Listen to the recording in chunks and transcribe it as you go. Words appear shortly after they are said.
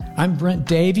I'm Brent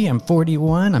Davey. I'm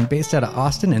 41. I'm based out of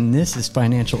Austin, and this is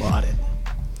Financial Audit.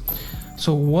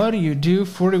 So what do you do,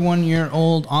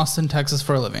 41-year-old Austin, Texas,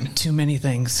 for a living? Too many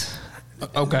things.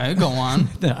 Okay, go on.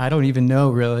 I don't even know,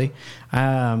 really.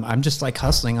 I'm just like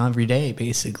hustling every day,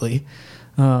 basically,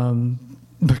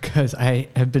 because I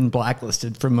have been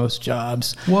blacklisted for most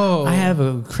jobs. Whoa. I have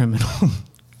a criminal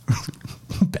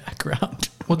background.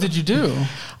 What did you do?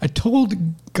 I told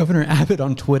Governor Abbott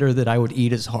on Twitter that I would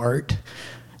eat his heart,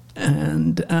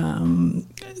 and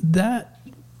that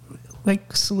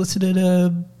solicited a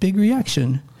big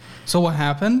reaction. So what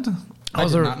happened? I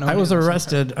was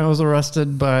arrested. I was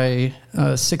arrested by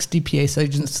 6 DPS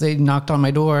agents. They knocked on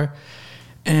my door,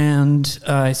 and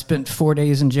I spent 4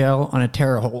 days in jail on a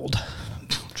terror hold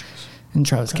in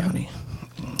Travis County.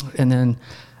 And then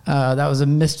that was a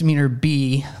misdemeanor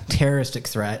B, terroristic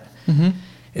threat. Mm-hmm.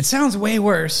 It sounds way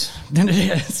worse than it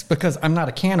is because I'm not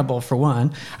a cannibal, for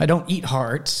one. I don't eat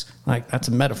hearts. That's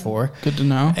a metaphor. Good to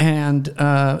know. And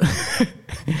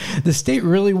the state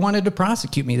really wanted to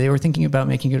prosecute me. They were thinking about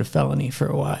making it a felony for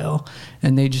a while,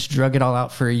 and they just drug it all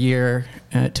out for a year,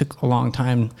 and it took a long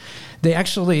time. They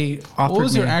actually offered me... What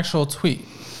was your actual tweet?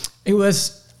 It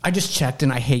was, I just checked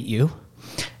and I hate you.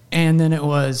 And then it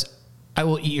was, I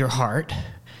will eat your heart.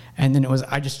 And then it was,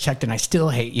 I just checked and I still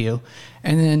hate you.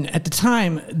 And then at the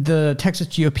time, the Texas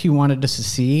GOP wanted to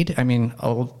secede. I mean,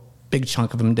 a big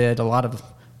chunk of them did. A lot of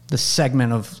the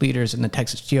segment of leaders in the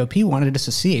Texas GOP wanted to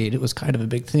secede. It was kind of a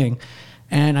big thing.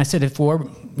 And I said, if you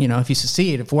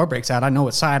secede, if war breaks out, I know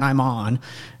what side I'm on.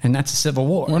 And that's a civil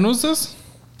war. When was this?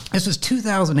 This was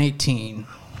 2018.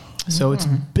 So it's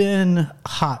been a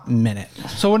hot minute.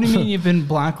 So what do you mean you've been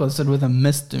blacklisted with a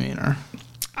misdemeanor?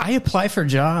 I apply for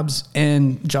jobs,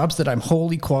 and jobs that I'm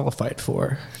wholly qualified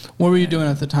for. What were you doing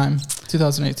at the time,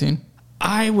 2018?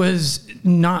 I was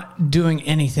not doing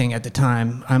anything at the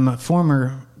time. I'm a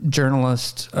former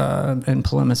journalist and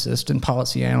polemicist and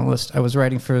policy analyst. I was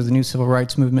writing for the new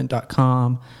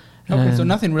civilrightsmovement.com. Okay, so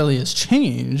nothing really has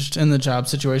changed in the job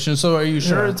situation. So are you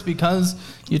sure it's because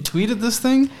you tweeted this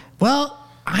thing? Well,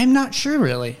 I'm not sure,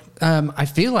 really. I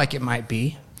feel like it might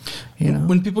be.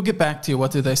 When people get back to you, what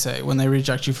do they say when they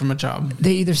reject you from a job?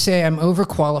 They either say I'm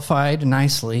overqualified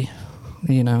nicely,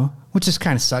 which just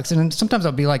kind of sucks. And sometimes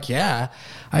I'll be like, yeah,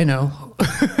 I know,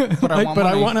 but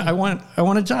I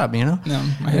want a job, No,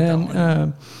 I hate that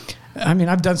one.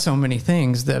 I've done so many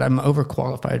things that I'm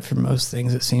overqualified for most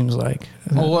things, it seems like.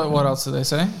 Well, what else do they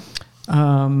say?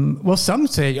 Well, some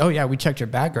say, oh yeah, we checked your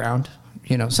background.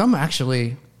 Some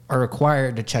actually are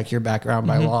required to check your background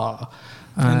by law.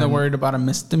 And they're worried about a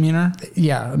misdemeanor?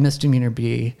 Yeah, a misdemeanor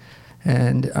B.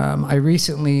 And I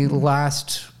recently, 2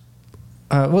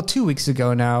 weeks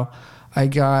ago now, I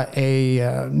got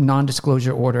a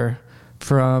non-disclosure order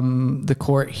from the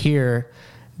court here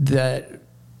that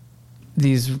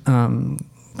these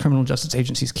criminal justice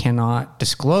agencies cannot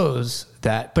disclose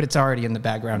that, but it's already in the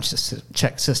background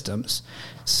check systems.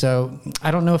 So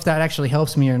I don't know if that actually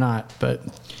helps me or not, but...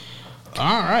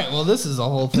 All right. Well, this is a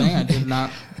whole thing. I did not...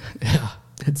 Yeah.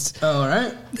 It's all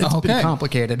right. It's been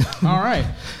complicated. All right.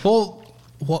 Well,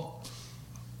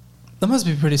 that must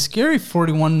be pretty scary.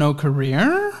 41, no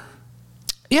career.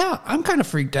 Yeah, I'm kind of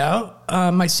freaked out.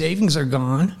 My savings are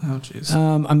gone. Oh, jeez.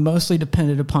 I'm mostly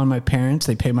dependent upon my parents.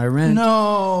 They pay my rent.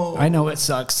 No. I know it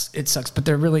sucks. It sucks, but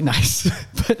they're really nice.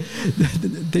 But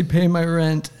they pay my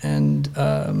rent, and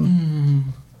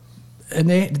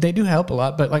they do help a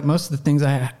lot. But most of the things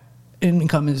I have,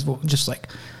 income is just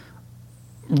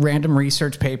random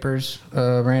research papers,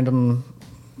 random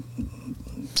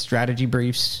strategy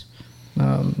briefs,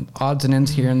 odds and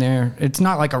ends here and there. It's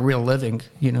not like a real living,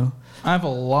 I have a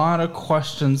lot of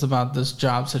questions about this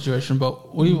job situation,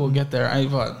 but we will get there.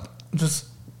 Just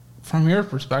from your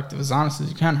perspective, as honest as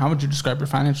you can, how would you describe your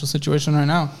financial situation right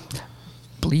now?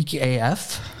 Bleak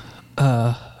AF.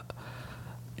 Yeah,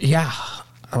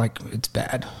 it's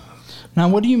bad. Now,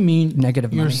 what do you mean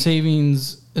negative your money?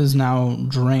 Savings is now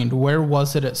drained? Where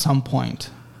was it at some point,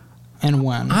 and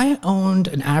when? I owned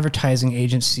an advertising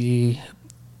agency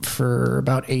for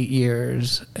about 8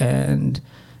 years, and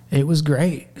it was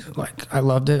great. I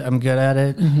loved it. I'm good at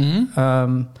it.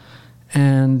 Mm-hmm.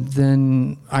 And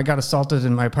then I got assaulted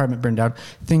and my apartment burned down.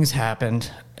 Things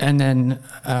happened, and then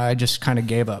I just kind of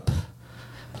gave up.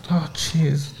 Oh,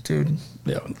 jeez, dude.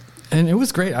 Yeah. And it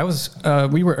was great.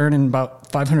 We were earning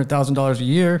about $500,000 a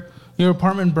year. Your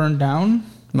apartment burned down?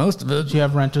 Most of it. Do you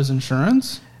have renter's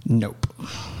insurance? Nope.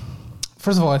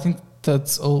 First of all, I think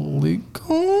that's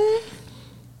illegal.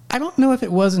 I don't know if it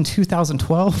was in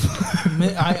 2012.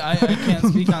 I can't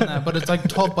speak on that, but it's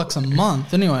 $12 a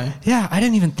month anyway. Yeah, I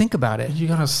didn't even think about it. You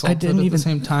got assaulted at the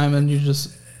same time, and you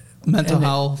just mental And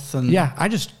health and Yeah, I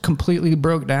just completely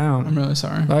broke down. I'm really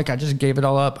sorry. Like, I just gave it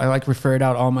all up. I like referred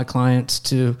out all my clients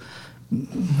to,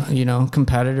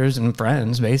 competitors and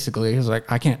friends. Basically, it was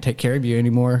like, I can't take care of you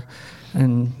anymore,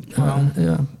 and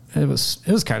yeah, it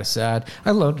was kind of sad.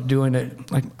 I loved doing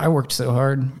it. Like, I worked so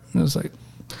hard. It was like,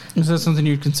 Is that something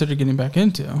you'd consider getting back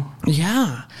into?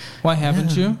 yeah. Why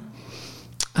haven't you?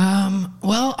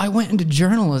 Well, I went into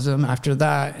journalism after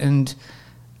that, and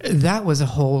that was a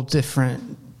whole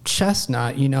different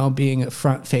chestnut, being a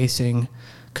front-facing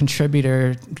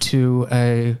contributor to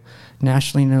a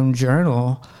nationally known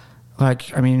journal.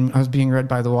 Like, I was being read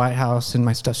by the White House, and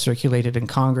my stuff circulated in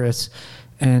Congress.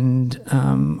 And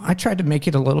I tried to make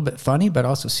it a little bit funny, but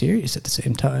also serious at the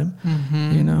same time.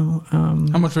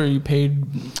 How much were you paid?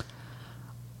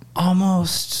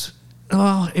 Almost.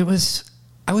 Well, I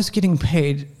was getting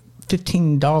paid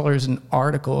 $15 an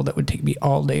article that would take me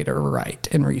all day to write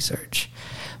and research.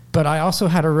 But I also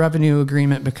had a revenue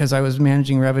agreement because I was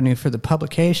managing revenue for the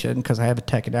publication, because I have a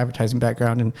tech and advertising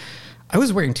background, and I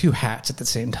was wearing two hats at the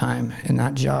same time in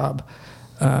that job.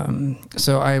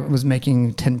 So I was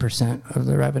making 10% of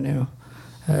the revenue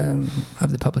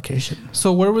of the publication.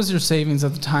 So where was your savings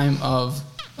at the time of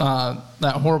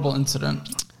that horrible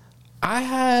incident? I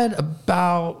had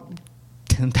about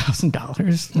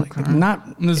 $10,000. Like, Okay.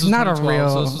 not This was not a 2012, real.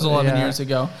 So this was 11 years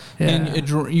ago, and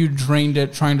you drained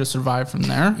it trying to survive from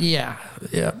there. Yeah.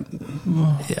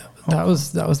 That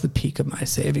was the peak of my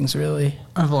savings, really.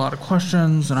 I have a lot of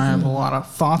questions and I have a lot of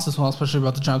thoughts as well, especially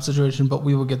about the job situation. But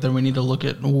we will get there. We need to look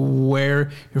at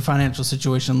where your financial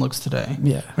situation looks today.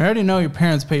 Yeah. We already know your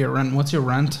parents pay your rent. What's your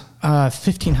rent?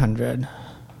 $1,500.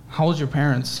 How old are your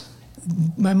parents?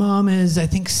 My mom is, I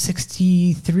think,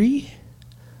 63.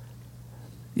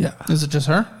 Yeah. Is it just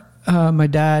her? My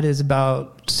dad is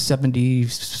about 70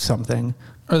 something.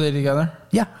 Are they together?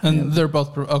 Yeah. And they're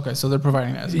both okay. So they're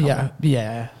providing that as a couple.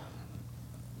 Yeah.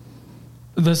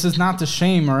 This is not to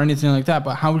shame or anything like that,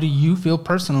 but how do you feel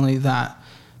personally that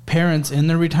parents in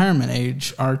their retirement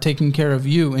age are taking care of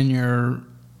you in your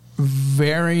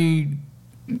very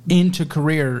into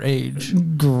career age?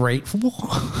 Grateful.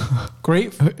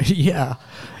 Grateful? Yeah.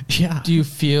 Do you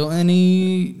feel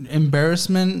any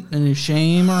embarrassment, any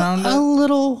shame around A it?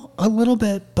 little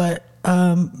bit, but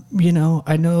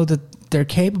I know that they're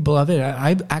capable of it.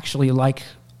 I actually like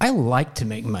to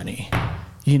make money.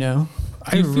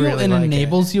 Do you feel really it like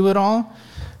enables you at all?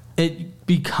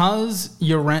 Because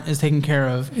your rent is taken care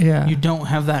of, Yeah. you don't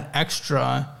have that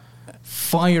extra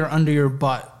fire under your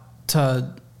butt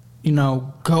to,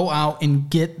 go out and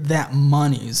get that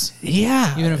monies.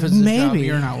 Yeah, Even if it's a job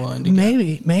you're not willing to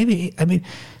get. Maybe.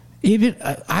 Even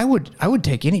I would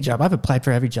take any job. I've applied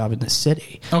for every job in the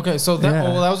city. Okay, so that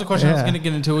Yeah. that was a question I was Yeah. going to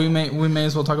get into. We may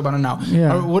as well talk about it now.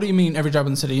 Yeah. What do you mean every job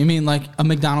in the city? You mean like a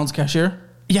McDonald's cashier?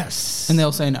 Yes. And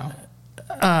they'll say no.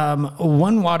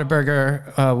 One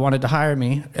Whataburger wanted to hire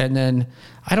me, and then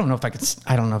I don't know if I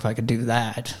could do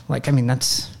that.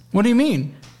 That's. What do you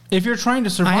mean? If you're trying to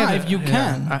survive, you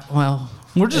can.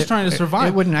 We're just trying to survive.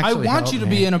 It wouldn't I actually want help you to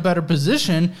me. be in a better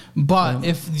position, but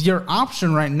if your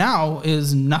option right now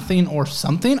is nothing or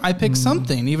something, I pick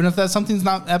something, even if that something's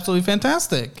not absolutely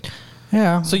fantastic.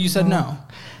 Yeah. So you said no.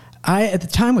 I, at the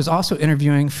time, was also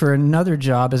interviewing for another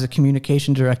job as a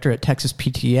communication director at Texas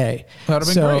PTA. That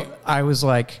would've been great. I was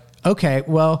like, okay,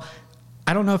 well,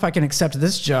 I don't know if I can accept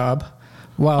this job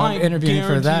while I'm interviewing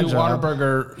for that job.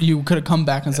 Whataburger, you could have come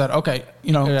back and said, okay,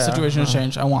 situation has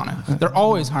changed. I want it. They're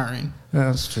always hiring.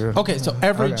 That's true. Okay, so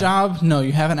every job, no,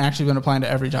 you haven't actually been applying to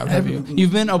every job, have you?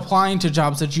 You've been applying to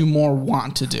jobs that you more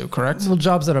want to do, correct? Well,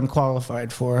 jobs that I'm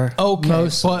qualified for. Okay,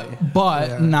 mostly. but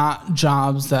Yeah. not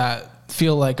jobs that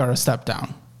feel like are a step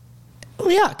down. Well,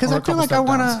 yeah, because Or a I feel couple like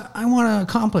step I want to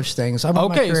accomplish things. I want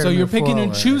my Okay, career so to you're move picking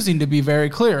and forward. choosing, to be very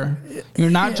clear. You're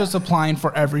not just applying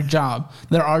for every job.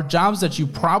 There are jobs that you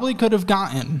probably could have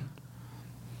gotten.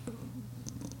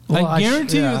 Well, I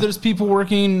guarantee yeah. you there's people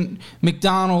working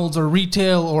McDonald's or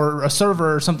retail or a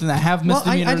server or something that have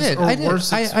misdemeanors or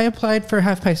worse. I applied for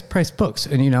half price books,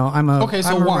 and I'm a Okay, so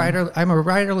I'm a one. writer. I'm a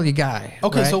writerly guy.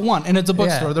 Okay, right? so one, and it's a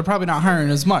bookstore. Yeah. They're probably not hiring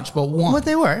as much, but one. Well,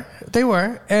 they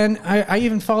were, and I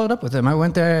even followed up with them. I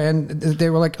went there, and they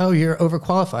were like, "Oh, you're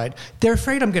overqualified." They're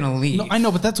afraid I'm going to leave. No, I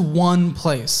know, but that's one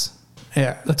place.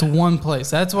 Yeah, That's one place.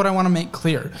 That's what I want to make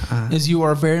clear, is you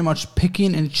are very much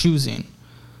picking and choosing.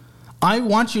 I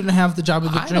want you to have the job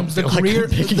of the I don't dreams, the feel like career.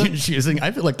 I'm picking and choosing. I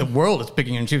feel like the world is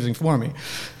picking and choosing for me.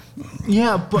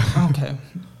 Yeah, but okay.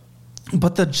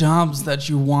 But the jobs that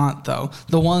you want, though,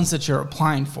 the ones that you're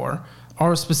applying for,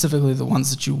 are specifically the ones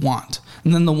that you want.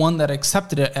 And then the one that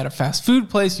accepted it at a fast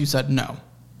food place, you said no.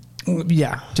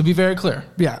 Yeah. To be very clear.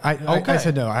 Yeah, Okay. I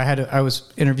said no. I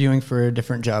was interviewing for a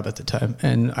different job at the time,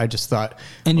 and I just thought.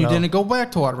 And you well, didn't go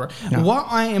back to Waterbury. No. What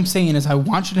I am saying is I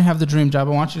want you to have the dream job.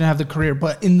 I want you to have the career.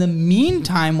 But in the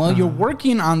meantime, while you're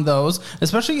working on those,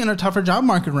 especially in a tougher job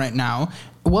market right now,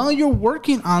 while you're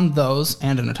working on those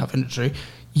and in a tough industry,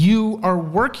 you are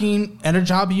working at a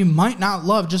job you might not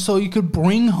love just so you could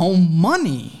bring home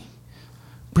money.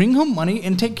 Bring home money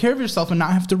and take care of yourself and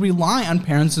not have to rely on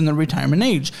parents in their retirement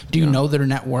age. Do you know their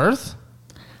net worth?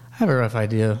 I have a rough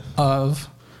idea. Of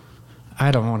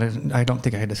I don't want to. I don't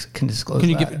think I can disclose. can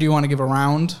you that. give? Do you want to give a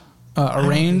round, a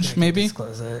range, maybe?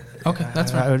 Disclose it. Okay,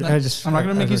 that's fine. I just. I'm not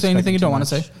going to make you say anything you don't want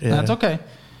to say. Yeah. That's okay.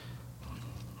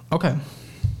 Okay.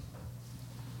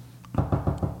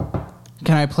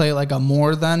 Can I play like a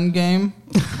more than game?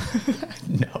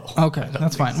 No. Okay,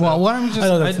 that's fine. Well, what I'm just I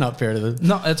know that's not fair to them.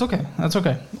 No, it's okay. That's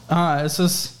okay. It's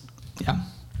just yeah.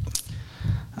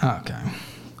 Okay.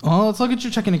 Well, let's look at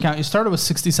your checking account. You started with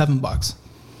 $67.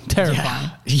 Terrifying.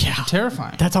 Yeah.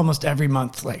 Terrifying. That's almost every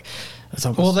month. Like, that's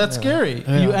almost. Well, that's scary.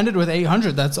 Yeah. You ended with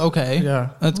 800. That's okay. Yeah.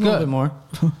 That's a little good. bit more.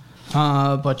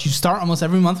 But you start almost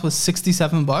every month with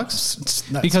 $67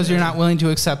 That's because you're fair. not willing to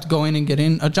accept going and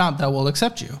getting a job that will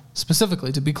accept you.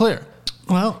 Specifically, to be clear.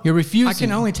 Well, You're refusing. I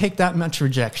can only take that much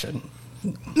rejection.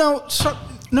 No,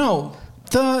 no.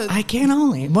 I can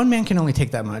only. One man can only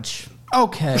take that much.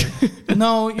 Okay.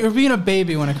 No, you're being a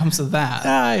baby when it comes to that.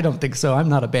 I don't think so. I'm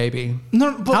not a baby.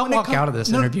 No, but I'll when it walk out of this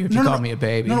interview if you call me a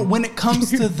baby. No, when it comes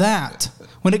to that,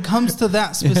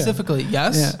 specifically,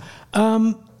 yes.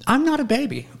 Yeah. I'm not a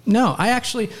baby. No, I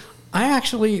actually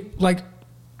like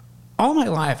all my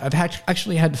life I've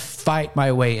actually had to fight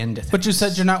my way into things. But you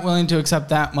said you're not willing to accept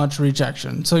that much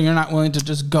rejection, so you're not willing to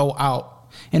just go out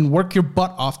and work your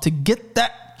butt off to get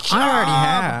that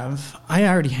job. I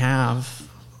already have.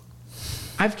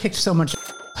 I've kicked so much.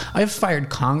 I've fired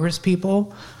Congress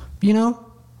people. You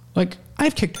know, like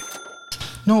I've kicked.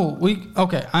 No,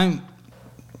 okay. I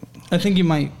think you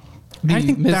might. I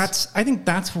think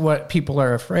that's what people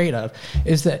are afraid of,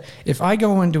 is that if I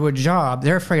go into a job,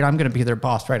 they're afraid I'm going to be their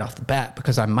boss right off the bat,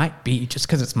 because I might be, just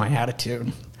because it's my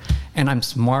attitude, and I'm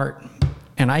smart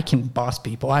and I can boss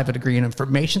people. I have a degree in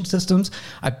information systems.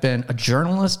 I've been a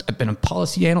journalist. I've been a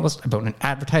policy analyst. I've been an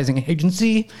advertising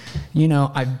agency. You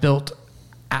know, I've built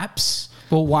apps.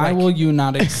 Well, why will you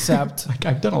not accept? Like,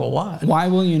 I've done a lot. Why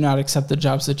will you not accept the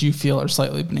jobs that you feel are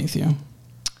slightly beneath you?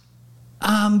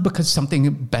 Because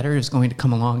something better is going to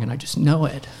come along, and I just know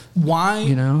it. Why?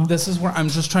 You know? This is where I'm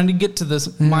just trying to get to this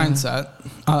mindset.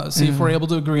 See if we're able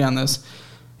to agree on this.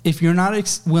 If you're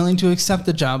not willing to accept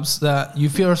the jobs that you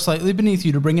feel are slightly beneath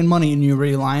you to bring in money, and you're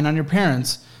relying on your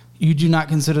parents, you do not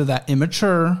consider that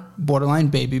immature, borderline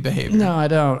baby behavior. No, I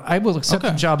don't. I will accept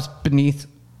Okay. the jobs beneath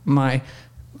my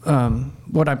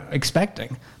what I'm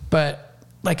expecting, but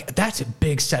like that's a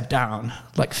big step down.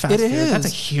 Like fast food, that's a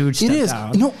huge step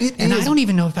down. No, it and is. I don't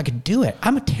even know if I could do it.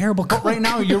 I'm a terrible cook. But right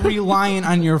now, you're relying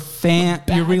on your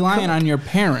You're relying on your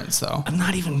parents, though. I'm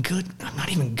not even good. I'm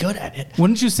not even good at it.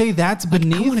 Wouldn't you say that's I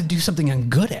beneath? want to do something I'm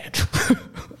good at.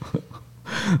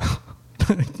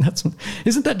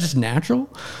 Isn't that just natural?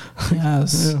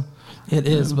 Yes, Yeah. it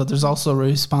is. But there's also a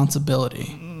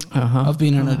responsibility of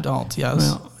being an adult. Yes.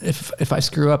 Well, if I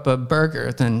screw up a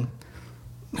burger, then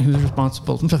who's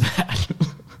responsible for that?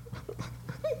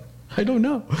 I don't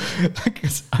know.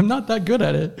 Because I'm not that good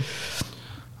at it.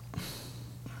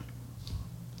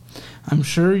 I'm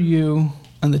sure you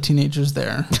and the teenagers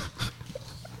there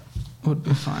would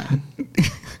be fine.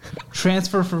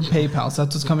 Transfer from PayPal. So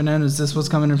that's what's coming in. Is this what's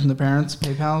coming in from the parents?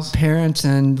 PayPal's? Parents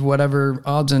and whatever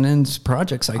odds and ends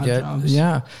projects I Odd get. jobs.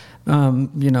 Yeah.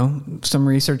 You know, some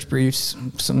research briefs,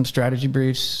 some strategy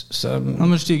briefs, How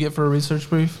much do you get for a research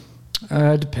brief?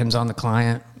 depends on the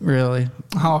client, really.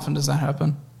 How often does that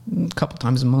happen? A couple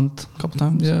times a month. A couple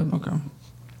times? Yeah. Okay.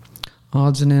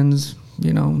 Odds and ends,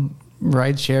 you know,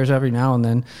 ride shares every now and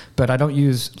then. But I don't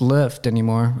use Lyft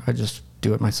anymore. I just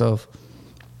do it myself.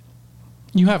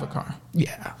 You have a car.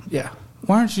 Yeah. Yeah.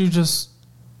 Why aren't you just...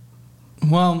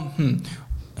 Well,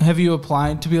 have you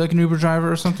applied to be like an Uber driver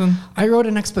or something? I wrote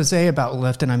an expose about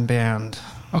Lyft and I'm banned.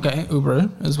 Okay, Uber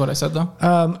is what I said,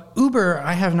 though. Uber,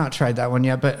 I have not tried that one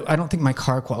yet, but I don't think my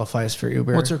car qualifies for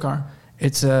Uber. What's your car?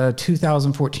 It's a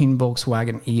 2014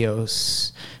 Volkswagen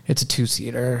EOS. It's a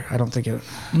two-seater. I don't think it.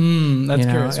 That's you know,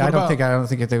 curious. What I don't about-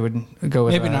 think they would go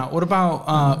with Maybe that. not. What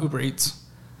about Uber Eats?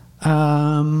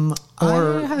 Or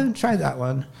Or- I haven't tried that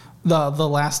one. The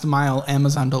last mile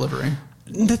Amazon delivery.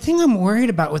 The thing I'm worried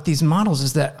about with these models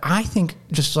is that I think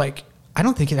I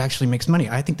don't think it actually makes money.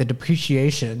 I think the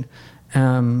depreciation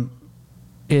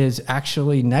is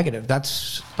actually negative.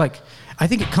 That's like, I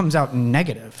think it comes out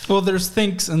negative. Well, there's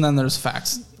thinks and then there's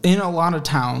facts. In a lot of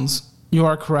towns, you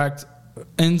are correct.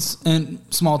 In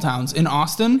small towns, in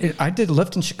Austin, I did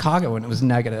Lyft in Chicago and it was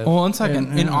negative. well, 1 second.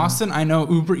 And, In Austin, I know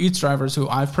Uber Eats drivers who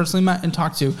I've personally met and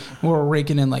talked to who are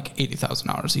raking in like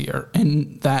 $80,000 a year,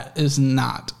 and that is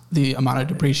not the amount of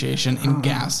depreciation in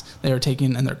gas they are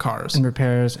taking in their cars. and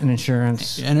repairs and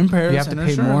insurance. And repairs You have to and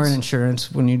pay more in insurance.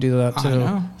 insurance when you do that too. I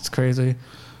know. It's crazy.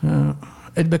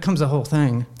 It becomes a whole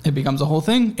thing. It becomes a whole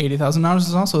thing. $80,000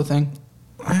 is also a thing.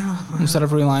 Instead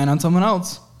of relying on someone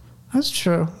else. That's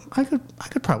true. I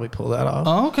could probably pull that off.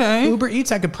 Okay. Uber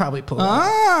Eats, I could probably pull that off.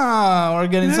 Ah, we're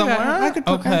getting Yeah, somewhere. I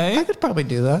could probably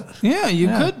do that. Yeah, you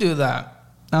Yeah. could do that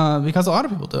because a lot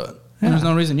of people do it. And there's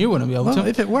no reason you wouldn't be able Well, to.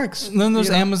 if it works. And then there's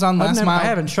Amazon Last Mile. I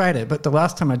haven't tried it, but the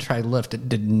last time I tried Lyft, it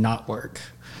did not work.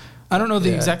 I don't know the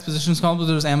Yeah. exact positions called, but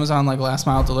there's Amazon like last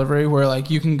mile delivery where like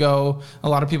you can go. A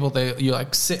lot of people you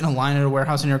like sit in a line at a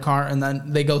warehouse in your car, and then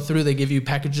they go through. They give you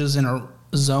packages in a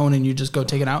zone, and you just go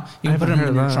take it out. You I can put haven't them heard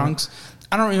in your of that. trunks.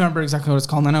 I don't remember exactly what it's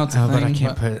called. I know it's a Oh, thing. but I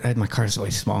can't put it. My car's way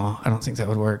small. I don't think that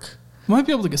would work. You might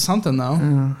be able to get something though.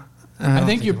 I don't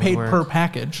think you're it would paid work. per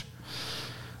package.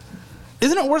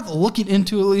 Isn't it worth looking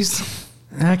into at least?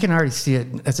 I can already see it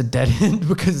as a dead end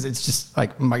because it's just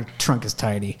like my trunk is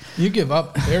tiny. You give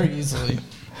up very easily.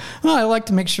 Well, I like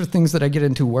to make sure things that I get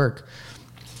into work.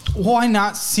 Why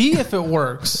not see if it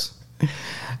works?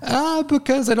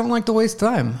 Because I don't like to waste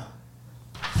time.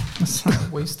 It's not a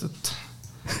waste of time.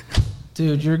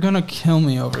 Dude, you're going to kill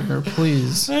me over here,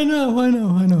 please. I know.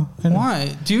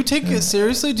 Why? Do you take it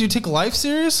seriously? Do you take life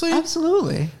seriously?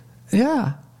 Absolutely.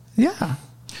 Yeah.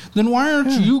 Then why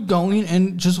aren't you going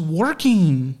and just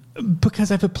working?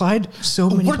 Because I've applied so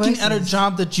many Working places. at a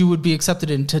job that you would be accepted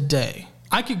in today.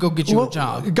 I could go get you a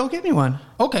job. Go get me one.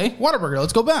 Okay, Whataburger,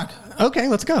 let's go back. Okay,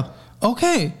 let's go.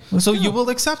 Okay, so you will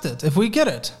accept it if we get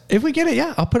it. If we get it,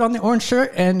 yeah, I'll put on the orange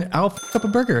shirt and I'll f up a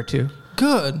burger or two.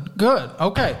 Good.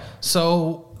 Okay,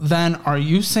 so then are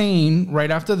you saying right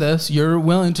after this, you're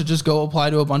willing to just go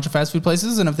apply to a bunch of fast food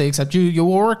places, and if they accept you, you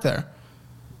will work there?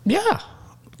 Yeah.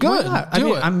 Good. Why not?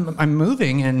 Do it. I'm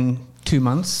moving in 2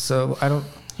 months, so I don't.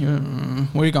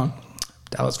 Where are you going?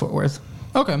 Dallas Fort Worth.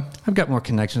 Okay. I've got more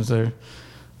connections there.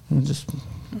 Just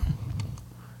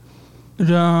What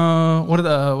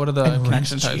are the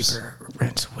connection types? cheaper.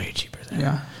 Rent's way cheaper there.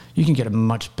 Yeah. You can get a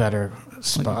much better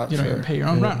spot. You don't even pay your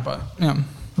own rent, but yeah.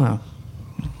 Well,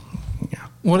 yeah.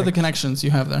 What are the connections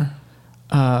you have there?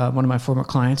 One of my former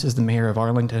clients is the mayor of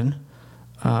Arlington.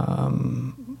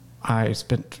 I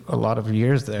spent a lot of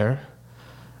years there.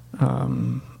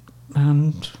 And,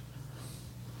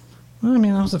 well, I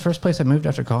mean, that was the first place I moved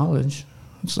after college.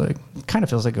 It's like, it kind of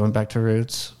feels like going back to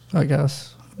roots, I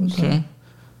guess. Okay.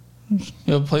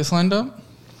 You have a place lined up?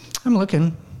 I'm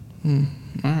looking. All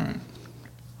right.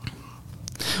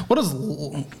 What is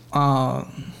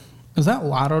that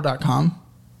lotto.com?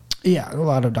 Yeah,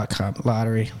 lotto.com,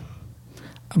 lottery.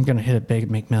 I'm going to hit it big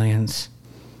and make millions.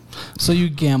 So you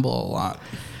gamble a lot.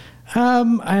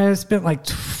 I spent like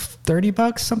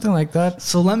 $30, something like that.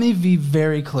 So let me be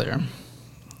very clear.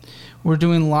 We're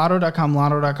doing lotto.com,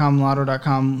 lotto.com,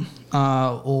 lotto.com,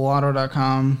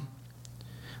 lotto.com,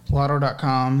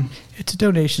 lotto.com, It's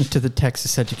donations to the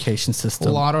Texas education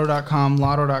system. lotto.com,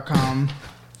 lotto.com.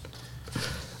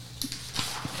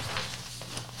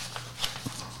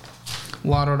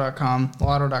 Lotto.com,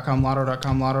 lotto.com,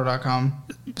 lotto.com, lotto.com,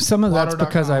 Some of that's Lotto.com.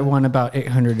 because I won about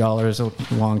 $800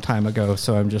 a long time ago,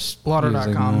 so I'm just using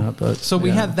lotto.com. that, but, So we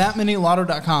yeah. had that many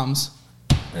lotto.coms,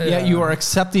 yet you are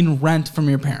accepting rent from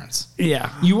your parents. Yeah.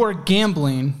 You are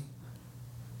gambling.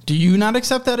 Do you not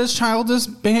accept that as childish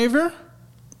behavior?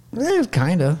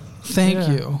 Kind of. Thank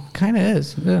you. Kind of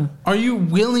is. Yeah. Are you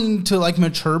willing to like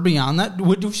mature beyond that?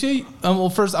 Would you say? Well,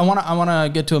 first, I want to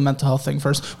get to a mental health thing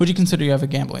first. Would you consider you have a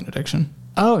gambling addiction?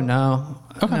 Oh no.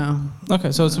 Okay. No.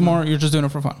 Okay, so it's more you're just doing it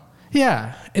for fun.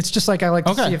 Yeah. It's just like I like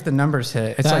to Okay. see if the numbers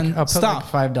hit. It's Then like I'll put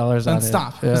stop. like $5 on Then it.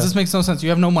 stop. Yeah. Because this makes no sense. You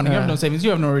have no money. You have Yeah. no savings.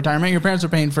 You have no retirement. Your parents are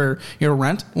paying for your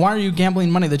rent. Why are you gambling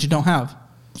money that you don't have?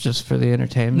 Just for the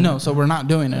entertainment. No, so we're not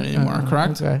doing it anymore,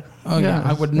 correct? Okay. Oh, yeah,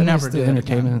 I would it is never the do that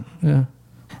entertainment. Yeah.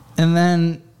 And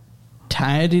then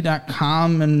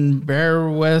Tidy.com and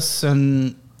Bearwiss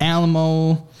and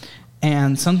Alamo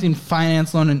and something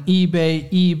finance loan and eBay,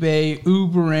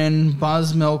 Uberin,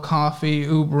 Buzzmill Coffee,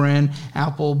 Uberin,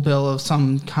 Apple Bill of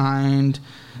some kind.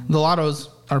 The lottos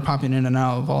are popping in and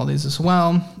out of all these as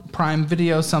well. Prime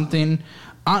Video something,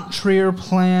 Aunt Trier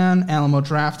Plan, Alamo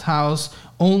Draft House,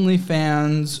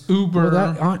 OnlyFans, Uber.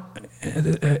 Well,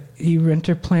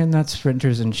 E-renter plan, that's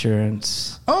renter's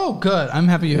insurance. Oh, good. I'm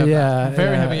happy you have that.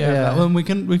 Very happy you have that. Well, we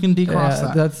can decross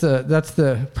that. That's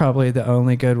the probably the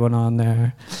only good one on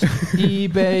there.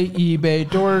 eBay,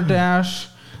 DoorDash.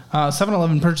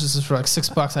 7-Eleven purchases for like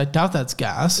 $6. I doubt that's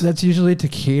gas. That's usually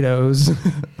taquitos.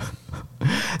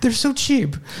 They're so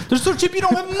cheap. They're so cheap you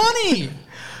don't have money.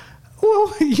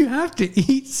 Well, you have to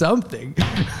eat something.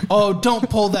 Oh, don't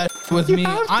pull that with me.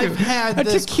 I've had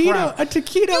this crap. A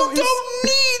taquito. You don't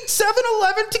need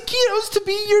 7-Eleven taquitos to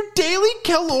be your daily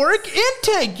caloric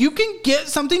intake. You can get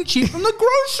something cheap from the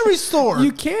grocery store.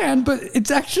 You can, but it's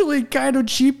actually kind of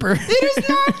cheaper. It is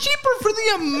not cheaper for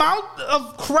the amount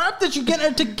of crap that you get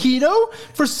in a taquito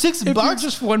for $6. If you're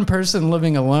just one person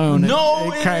living alone,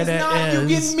 no, it kind is of not.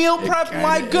 is. You get meal prep.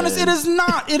 My goodness, it is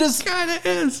not. It is kind of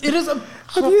is. It is a.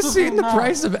 Have you seen the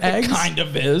price of eggs? It kind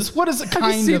of is. What is it?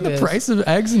 Have you seen the price of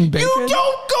eggs and bacon? You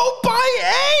don't go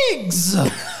buy eggs.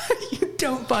 You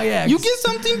don't buy eggs. You get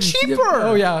something cheaper.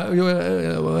 Oh yeah.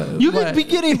 You could be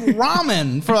getting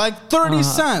ramen for like 30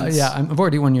 cents. Yeah, I'm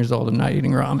 41 years old. I'm not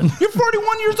eating ramen. You're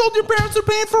 41 years old. Your parents are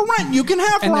paying for rent. You can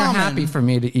have and ramen. And they're happy for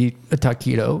me to eat a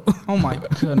taquito. Oh my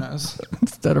goodness.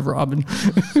 Instead of ramen.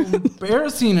 So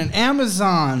embarrassing. And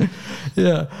Amazon.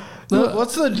 Yeah.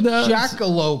 What's the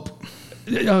jackalope?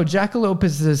 Oh, Jackalope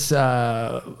is this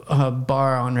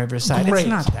bar on Riverside. Great. It's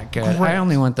not that good. Great. I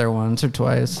only went there once or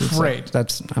twice. It's Great.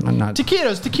 I'm not.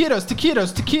 Taquitos.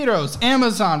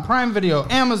 Amazon, Prime Video,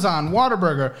 Amazon,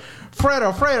 Whataburger,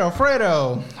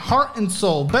 Fredo, Heart and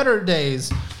Soul, Better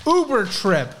Days, Uber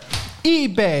Trip,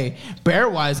 eBay,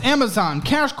 Bearwise, Amazon,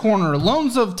 Cash Corner,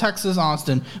 Loans of Texas,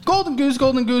 Austin, Golden Goose,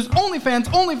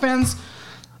 OnlyFans,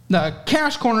 the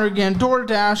Cash Corner again,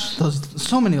 DoorDash,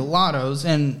 so many lottos,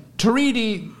 and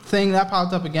Taridi thing that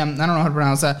popped up again. I don't know how to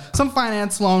pronounce that. Some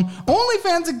finance loan,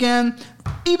 OnlyFans again,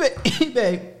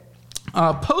 eBay,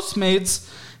 Postmates,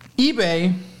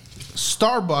 eBay,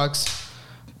 Starbucks,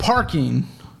 parking,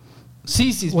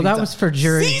 Cece's Pizza. Well, that was for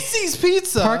jury. Cece's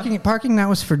Pizza. Parking. That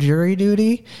was for jury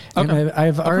duty. Okay. And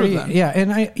I've already,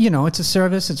 and it's a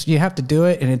service. You have to do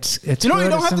it, and it's. You know what you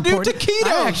don't have to do? Taquitos.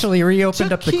 I actually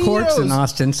reopened up the courts in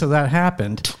Austin, so that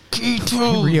happened.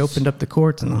 Taquitos. Reopened up the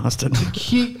courts in Austin.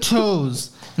 Taquitos.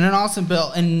 And an Austin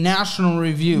bill and National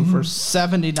Review for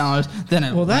 $70. Then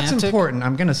Atlantic. Well, that's important.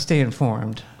 I'm going to stay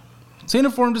informed. Staying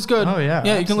informed is good. Oh, yeah.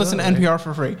 Yeah, you can listen to NPR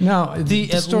for free. No, the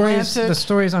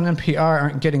stories on NPR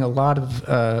aren't getting a lot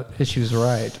of issues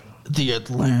right. The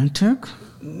Atlantic?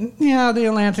 Yeah, the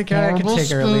Atlantic. I can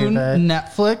take or leave it.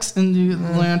 Netflix and the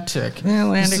Atlantic. The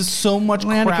Atlantic. This is so much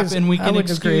crap, and we can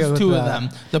excuse two of them.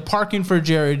 The parking for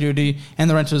jury duty and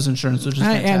the renter's insurance, which is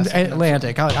fantastic. And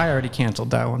Atlantic. I already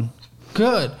canceled that one.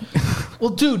 Good. Well,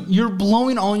 dude, you're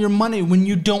blowing all your money when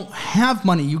you don't have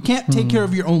money. You can't take care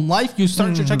of your own life. You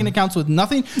start your checking accounts with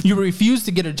nothing. You refuse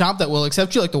to get a job that will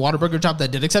accept you, like the Whataburger job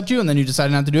that did accept you, and then you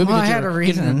decided not to do it. Well, I had a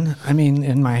reason. I mean,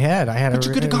 in my head, I had a reason. But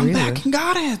you could have gone back and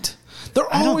got it.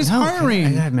 They're always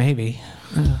hiring. Maybe.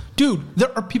 Dude, there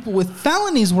are people with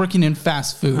felonies working in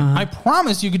fast food. I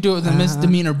promise you could do it with a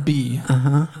misdemeanor B.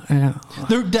 Yeah.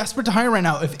 They're desperate to hire right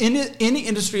now. If any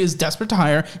industry is desperate to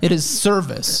hire, it is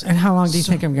service. And how long do you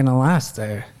think I'm going to last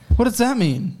there? What does that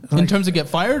mean? In terms of get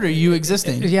fired or you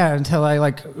existing? Yeah, until I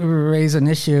raise an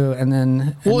issue and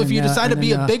then... Well, if you decide to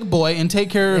be a big boy and take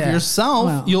care of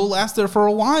yourself, you'll last there for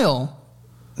a while.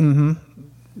 Mm-hmm.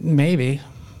 Maybe.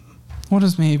 What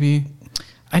is maybe?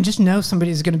 I just know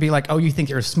somebody's going to be like, oh, you think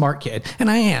you're a smart kid.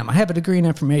 And I am. I have a degree in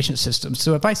information systems.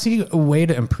 So if I see a way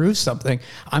to improve something,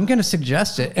 I'm going to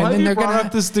suggest it. And Why then you brought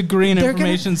up this degree in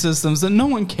information systems that no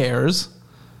one cares?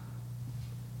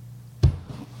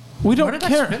 We don't care. What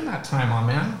did I spend that time on,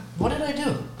 man? What did I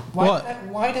do?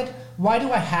 Why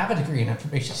do I have a degree in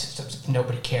information systems if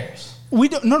nobody cares? We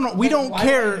don't. No, we don't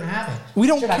care. Do I have it? We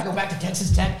don't. Should I go back to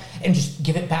Texas Tech and just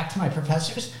give it back to my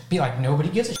professors? Be like, nobody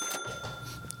gives a shit.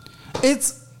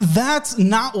 That's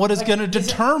not what is going to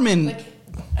determine.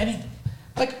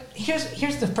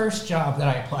 Here's the first job that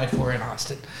I applied for in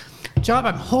Austin. A job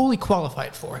I'm wholly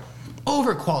qualified for,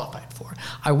 overqualified for.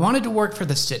 I wanted to work for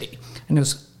the city, and it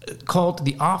was called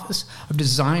the Office of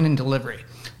Design and Delivery.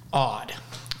 Odd.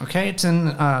 Okay, it's in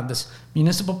this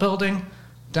municipal building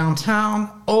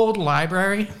downtown, old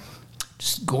library,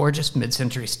 just gorgeous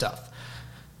mid-century stuff.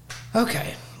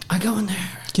 Okay, I go in there.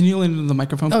 Can you lean into the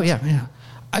microphone? Oh, yeah.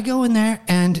 I go in there,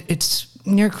 and it's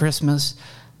near Christmas,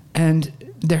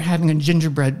 and they're having a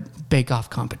gingerbread bake-off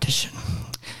competition,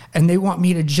 and they want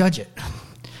me to judge it.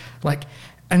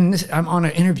 I'm on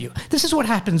an interview. This is what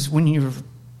happens when you're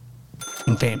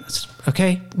famous,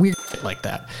 okay? Weird shit like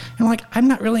that. And I'm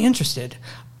not really interested.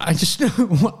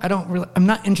 I'm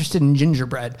not interested in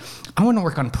gingerbread. I want to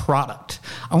work on product.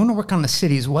 I want to work on the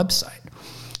city's website.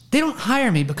 They don't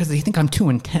hire me because they think I'm too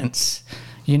intense,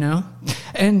 you know?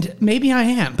 And maybe I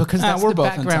am, because that's we're the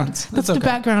both background. intense. That's It's the okay.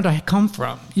 background I come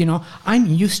from, you know? I'm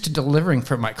used to delivering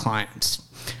for my clients.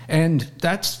 And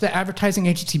that's the advertising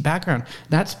agency background.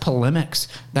 That's polemics.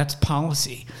 That's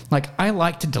policy. Like, I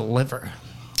like to deliver,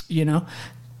 you know?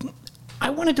 I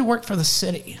wanted to work for the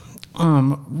city,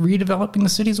 redeveloping the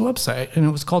city's website, and it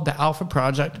was called the Alpha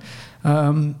Project.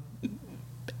 And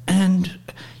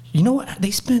you know what?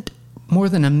 They spent more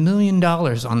than $1 million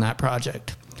on that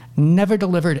project. Never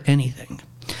delivered anything.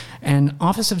 And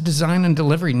Office of Design and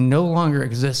Delivery no longer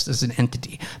exists as an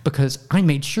entity because I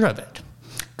made sure of it.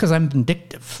 Because I'm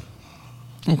vindictive.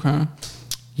 Okay.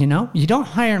 You know, you don't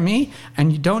hire me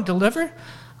and you don't deliver,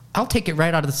 I'll take it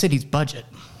right out of the city's budget.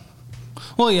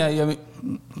 Well, yeah. I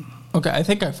mean, okay, I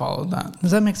think I followed that.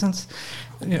 Does that make sense?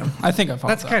 Yeah. I think I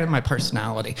followed That's that. kind of my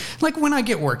personality. Like, when I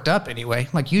get worked up anyway,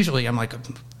 like, usually I'm like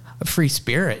a free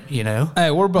spirit, you know?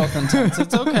 Hey, we're both intense.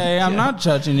 It's okay. I'm not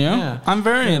judging you. Yeah. I'm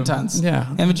very intense. Yeah.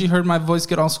 Haven't you heard my voice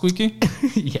get all squeaky?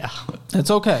 Yeah.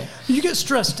 It's okay. You get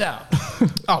stressed out.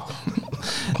 Oh.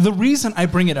 The reason I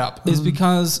bring it up is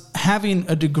because having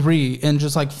a degree and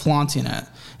just like flaunting it,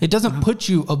 it doesn't put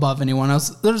you above anyone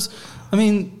else.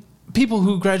 People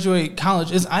who graduate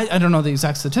college I don't know the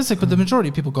exact statistic, but the majority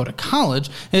of people go to college.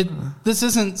 This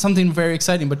isn't something very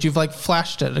exciting, but you've like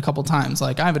flashed it a couple times.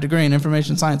 Like, I have a degree in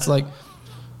information science. Like,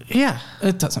 Yeah.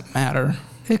 it doesn't matter.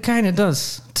 It kind of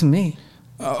does to me.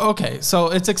 Okay, so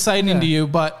it's exciting Yeah. to you,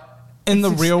 but in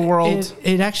the real world,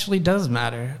 It actually does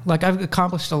matter. Like, I've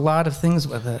accomplished a lot of things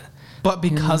with it. but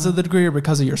because of the degree or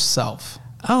because of yourself?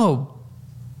 Oh,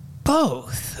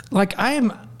 both. Like, I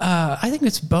think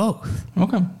it's both.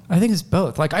 Okay. I think it's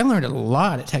both. Like, I learned a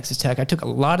lot at Texas Tech. I took a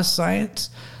lot of science,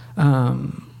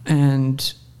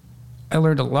 and I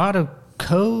learned a lot of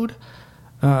code.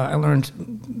 I learned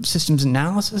systems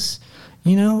analysis,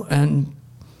 you know, and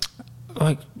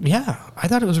like, yeah, I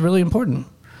thought it was really important.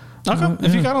 Okay.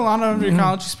 If you got a lot of your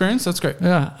college experience, that's great.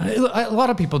 Yeah, a lot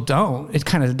of people don't. It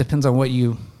kind of depends on what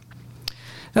you.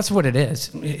 That's what it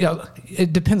is. You know,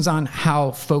 it depends on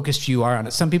how focused you are on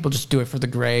it. Some people just do it for the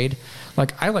grade.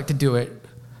 Like, I like to do it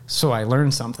so I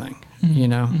learn something. You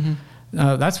know,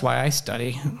 that's why I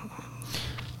study.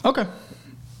 Okay.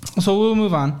 So we'll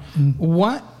move on.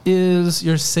 What is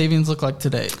your savings look like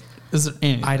today? Is there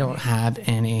any? I don't have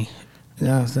any.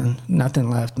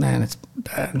 Nothing left, man. It's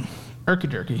bad.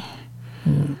 Erky-jerky.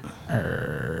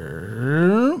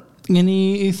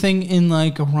 Anything in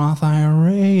like a Roth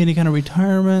IRA, any kind of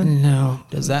retirement? No.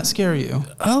 Does that scare you?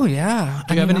 Oh yeah.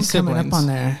 Do you have any I'm coming siblings? up on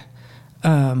there.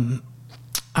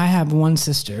 I have one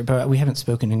sister, but we haven't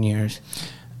spoken in years.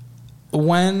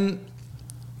 When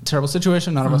terrible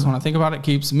situation, none of us want to think about it,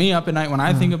 keeps me up at night when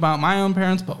I think about my own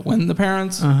parents, but when the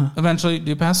parents eventually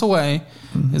do pass away,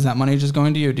 is that money just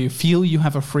going to you? Do you feel you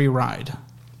have a free ride?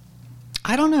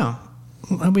 I don't know.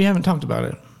 We haven't talked about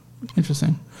it.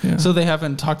 Interesting. Yeah. So they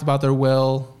haven't talked about their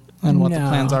will and what the No.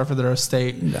 plans are for their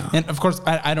estate. No. And of course,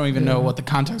 I don't even know what the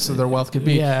context of their wealth could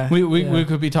be. Yeah. We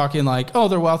could be talking like, oh,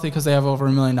 they're wealthy because they have over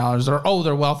 $1 million, or oh,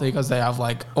 they're wealthy because they have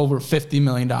like over $50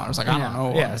 million. Like, I don't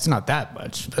know. Yeah, it's not that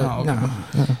much. But Oh, okay.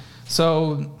 no.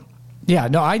 So Yeah,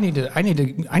 no, I need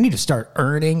to start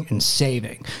earning and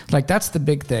saving. Like, that's the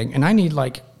big thing. And I need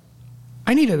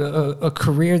a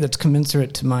career that's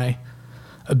commensurate to my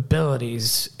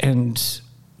abilities, and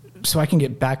so I can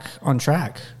get back on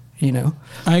track, you know?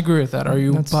 I agree with that. Are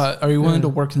you willing yeah. to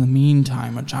work in the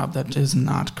meantime a job that is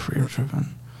not career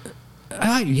driven?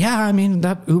 Yeah, I mean,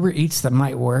 that Uber Eats, that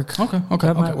might work.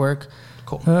 That might work.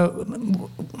 Cool.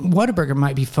 Whataburger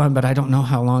might be fun, but I don't know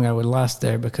how long I would last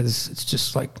there, because it's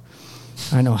just like,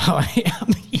 I know how I am,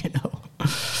 you know?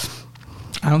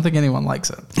 I don't think anyone likes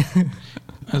it.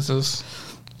 It's just,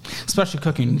 especially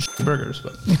cooking burgers.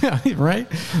 But Yeah, right?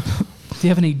 do you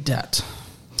have any debt?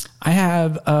 I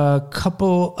have a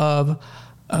couple of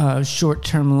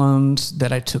short-term loans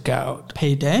that I took out.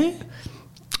 Payday?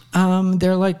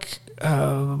 They're like,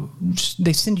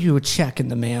 they send you a check in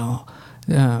the mail,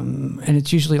 and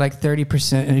it's usually like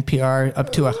 30% APR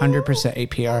up to 100%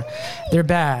 APR. They're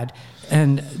bad,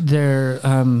 and they're,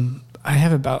 I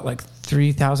have about like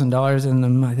 $3,000 in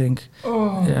them, I think.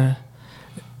 Oh. Yeah.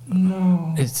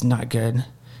 No. It's not good.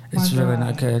 It's My really God.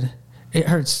 not good. It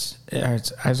hurts. It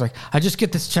hurts. I was like, I just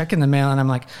get this check in the mail, and I'm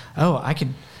like, oh, I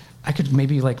could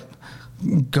maybe like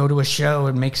go to a show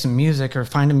and make some music, or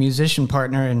find a musician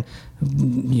partner and,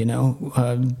 you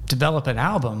know, develop an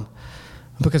album.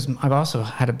 Because I've also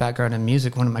had a background in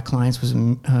music. One of my clients was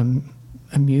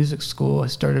a music school. I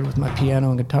started with my piano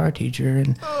and guitar teacher,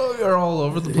 and Oh, you're all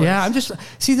over the place. yeah, I'm just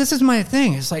see. This is my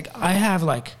thing. It's like I have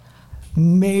like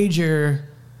major.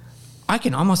 I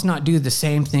can almost not do the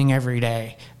same thing every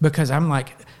day because I'm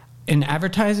like in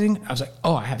advertising. I was like,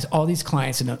 oh, I have all these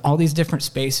clients in all these different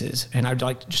spaces, and I'd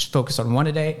like to just focus on one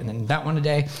a day, and then that one a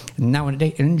day, and that one a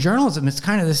day. And in journalism, it's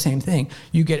kind of the same thing.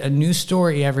 You get a new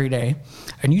story every day,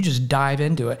 and you just dive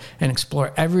into it and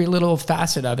explore every little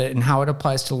facet of it and how it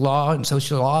applies to law and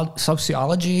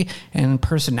sociology and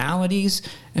personalities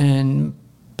and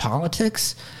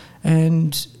politics,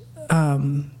 and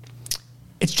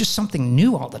it's just something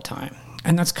new all the time.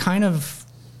 And that's kind of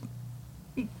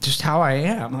just how I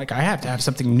am. Like, I have to have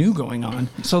something new going on.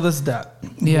 So this debt,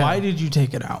 Yeah. why did you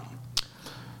take it out?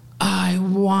 I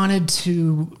wanted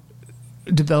to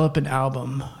develop an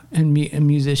album and a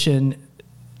musician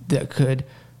that could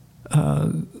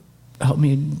help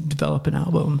me develop an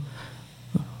album,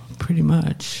 pretty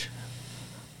much.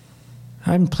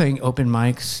 I'm playing open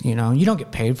mics, you know. You don't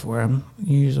get paid for them.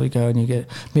 You usually go and you get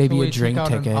maybe So a we drink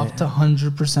took out ticket. Up to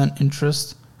 100%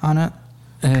 interest on it.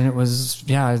 And it was,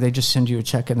 yeah, they just send you a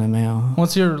check in the mail.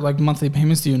 What's your like monthly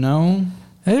payments? Do you know?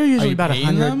 They're usually you about paying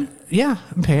 100. them? Yeah,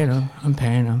 I'm paying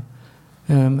them.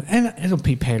 And it'll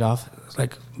be paid off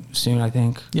like soon, I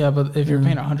think. Yeah, but if you're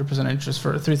paying 100% interest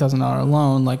for a $3,000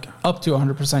 loan, like up to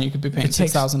 100%, you could be paying It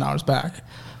takes- $6,000 back.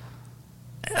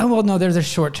 Oh, well, no, they're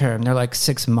short term. They're like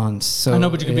 6 months. So I know,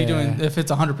 but you could be yeah. doing, if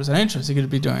it's 100% interest, you could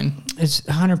be doing. It's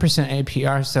 100%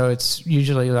 APR, so it's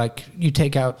usually like you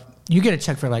take out, you get a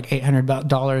check for like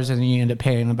 $800, and then you end up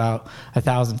paying about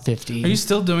 $1,050. Are you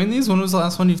still doing these? When was the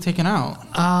last one you've taken out?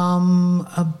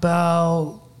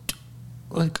 About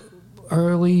like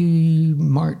early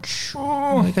March.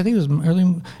 Like I think it was early.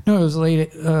 No, it was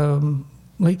late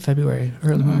February,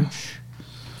 early March.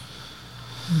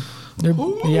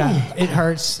 Yeah, it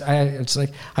hurts. It's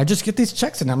like I just get these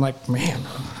checks, and I'm like, man,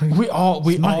 We all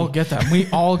money. get them. We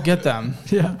all get them.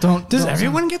 yeah. Does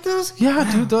everyone get those? Yeah,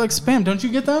 dude, they're like spam. Don't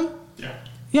you get them? Yeah.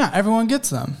 Yeah, everyone gets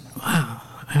them. Wow.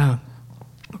 Yeah.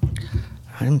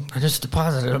 I just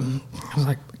deposited them. I was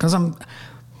like, because I'm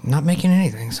not making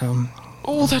anything, so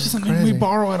Oh, that doesn't mean we Crazy.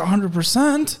 borrow at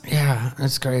 100%. yeah,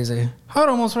 it's crazy. I'd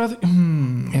almost rather.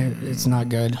 It's not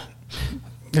good.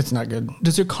 It's not good.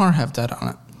 Does your car have debt on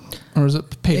it, or is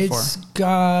it paid It's for?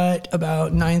 got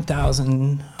about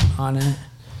 9,000 on it.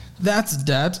 That's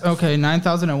debt. Okay,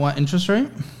 9,000 at what interest rate?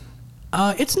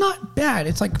 It's not bad.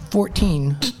 It's like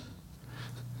 14.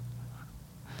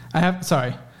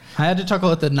 I had to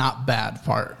chuckle at the not bad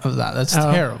part of that. That's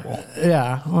terrible.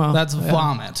 Yeah. Well, That's yeah.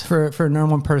 vomit. For a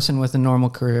normal person with a normal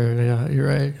career. Yeah, you're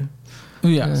right.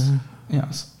 Yes.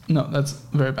 Yes. No, that's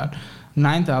very bad.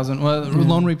 9,000. Well,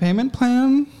 loan repayment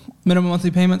plan, minimum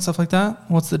monthly payment, stuff like that.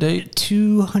 What's the date?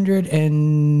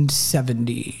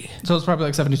 270. So it's probably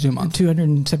like 72 months.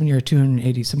 270 or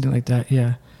 280, something like that.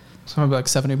 Yeah. So probably like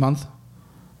 70 a month.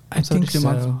 I think 72 so.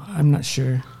 months. I'm not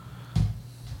sure.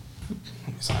 Let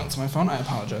me silence my phone. I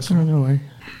apologize. I don't know why.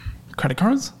 Credit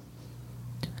cards?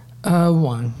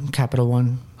 One. Capital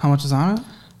One. How much is on it?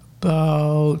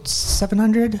 About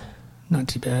 700. Not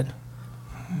too bad.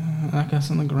 I guess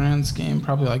in the grand scheme,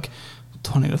 probably like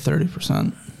 20 to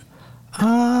 30%.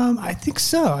 I think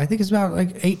so. I think it's about like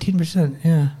 18%.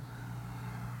 Yeah.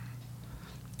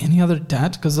 Any other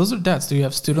debt? Because those are debts. Do you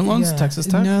have student loans? Yeah. Texas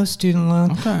Tech? No student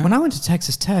loan. Okay. When I went to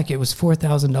Texas Tech, it was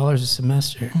 $4,000 a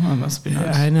semester. Oh, that must be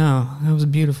nice. Yeah, I know. It was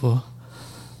beautiful.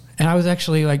 And I was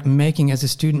actually like making as a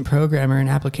student programmer in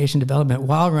application development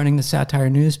while running the satire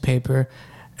newspaper.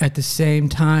 At the same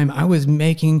time, I was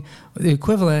making the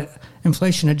equivalent,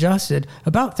 inflation adjusted,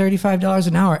 about $35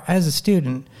 an hour as a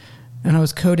student. And I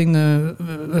was coding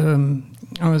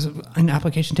I was in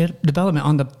application development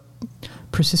on the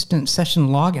persistent session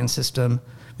login system.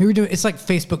 We were doing, it's like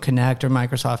Facebook Connect or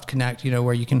Microsoft Connect, you know,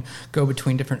 where you can go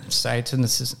between different sites in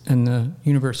the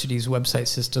university's website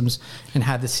systems and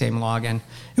have the same login.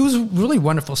 It was really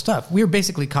wonderful stuff. We were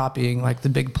basically copying like the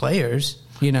big players,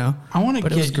 you know. I want to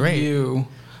but it was get great. you,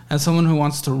 as someone who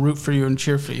wants to root for you and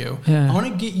cheer for you, Yeah. I want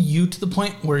to get you to the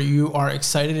point where you are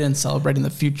excited and celebrating the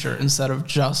future instead of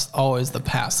just always the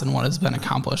past and what has been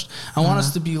accomplished. I want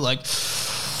us to be like,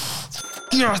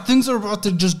 yeah, things are about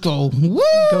to just go, woo!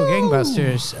 Go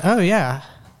gangbusters. Oh, yeah.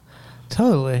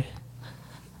 Totally.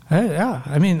 Yeah.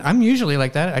 I mean, I'm usually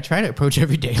like that. I try to approach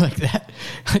every day like that.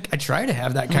 Like, I try to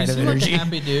have that kind You of seem like a energy.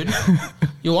 happy dude.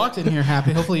 You walked in here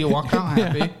happy. Hopefully you walked out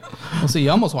happy. We'll see.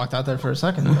 You almost walked out there for a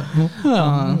second.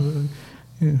 But,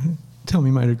 Tell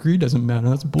me my degree doesn't matter.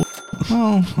 That's bull.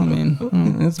 well, I mean,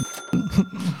 That's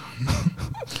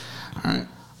all right.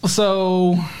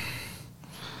 So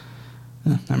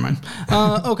Never mind.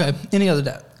 Okay. Any other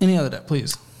debt,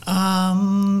 please.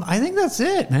 I think that's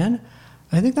it, man.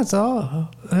 I think that's all.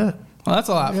 Well, that's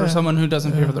a lot for someone who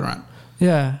doesn't pay for the rent.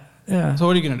 Yeah. So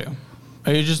what are you going to do?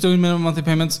 Are you just doing minimum monthly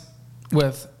payments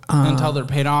until they're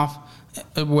paid off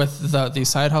with these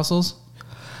side hustles?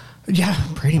 Yeah,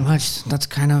 pretty much.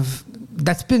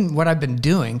 That's been what I've been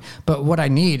doing. But what I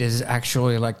need is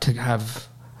actually like to have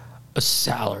a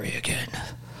salary again.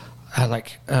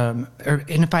 And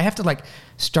if I have to like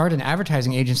start an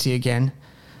advertising agency again,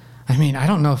 I mean, I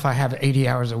don't know if I have 80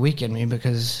 hours a week in me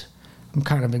because I'm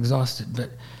kind of exhausted, but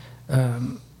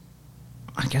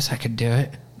I guess I could do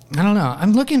it. I don't know.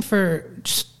 I'm looking for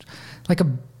just like a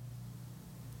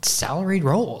salaried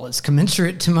role. It's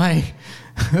commensurate to my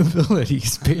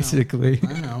abilities, basically.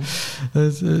 I know.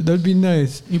 That'd be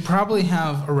nice. You probably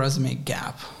have a resume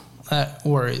gap that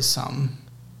worries some.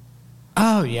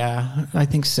 Oh, yeah, I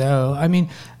think so. I mean,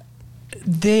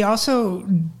 they also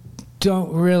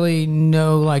don't really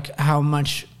know like how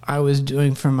much I was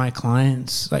doing for my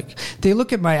clients. Like they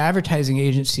look at my advertising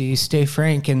agency, Stay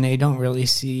Frank, and they don't really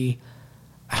see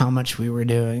how much we were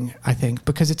doing, I think,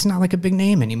 because it's not like a big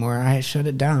name anymore. I shut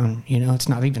it down, it's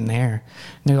not even there.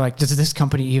 And they're like, does this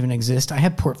company even exist? I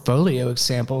have portfolio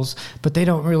examples, but they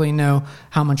don't really know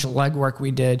how much legwork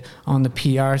we did on the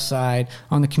PR side,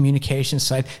 on the communication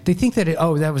side. They think that,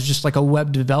 that was just like a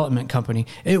web development company.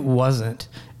 It wasn't.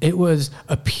 It was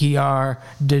a PR,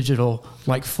 digital,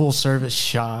 like full service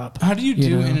shop. How do you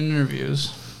do in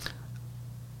interviews?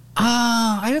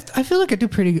 I feel like I do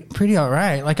pretty all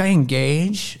right. Like I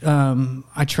engage. I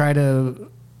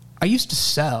used to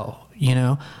sell,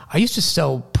 I used to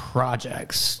sell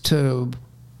projects to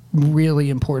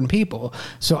really important people.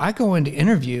 So I go into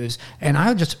interviews and I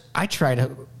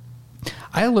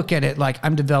look at it like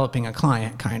I'm developing a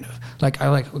client kind of. Like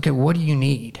okay, what do you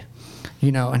need?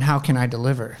 And how can I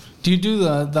deliver? Do you do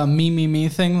the me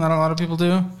thing that a lot of people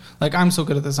do? Like, I'm so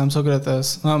good at this. I'm so good at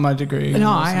this. My degree. No,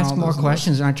 I ask more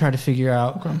questions and I try to figure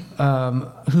out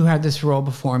who had this role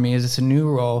before me. Is this a new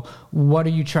role? What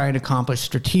are you trying to accomplish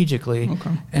strategically?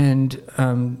 Okay. And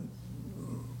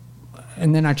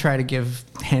then I try to give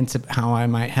hints of how I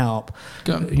might help.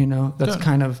 Good.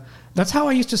 That's how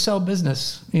I used to sell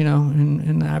business,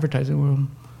 in the advertising world.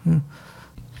 Yeah.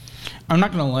 I'm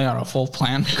not going to lay out a full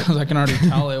plan because I can already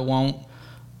tell it won't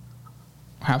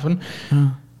happen.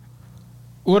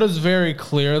 What is very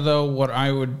clear, though, what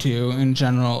I would do in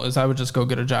general is I would just go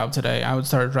get a job today. I would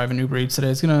start driving Uber Eats today.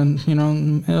 It's going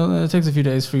to, it takes a few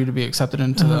days for you to be accepted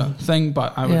into the thing,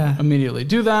 but I would immediately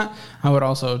do that. I would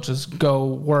also just go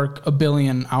work 1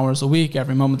 billion hours a week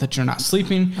every moment that you're not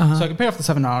sleeping. So I can pay off the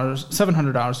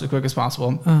 $700 as quick as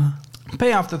possible.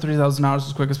 Pay off the $3,000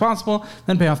 as quick as possible,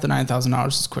 then pay off the $9,000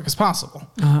 as quick as possible.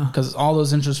 Because all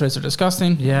those interest rates are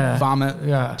disgusting. Yeah. Vomit.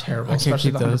 Yeah. Terrible.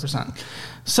 Especially the 100%.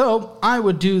 So I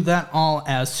would do that all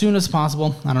as soon as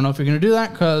possible. I don't know if you're going to do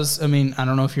that because, I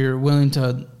don't know if you're willing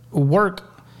to work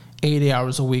 80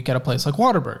 hours a week at a place like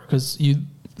Waterburg because you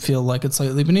feel like it's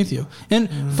slightly beneath you. And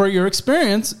for your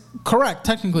experience, correct,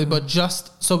 technically, but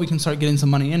just so we can start getting some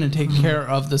money in and take care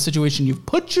of the situation you've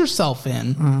put yourself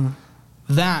in.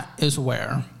 That is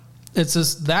where that's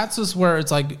just where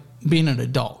it's like being an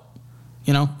adult,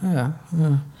 Yeah.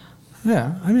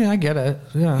 I get it.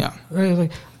 Yeah.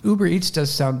 Like Uber Eats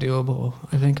does sound doable.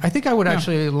 I think I would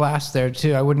actually last there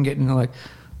too. I wouldn't get into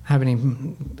have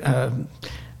any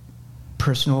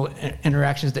personal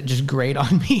interactions that just grate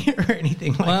on me or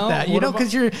anything like that.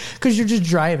 Because you're just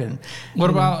driving. What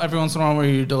about every once in a while where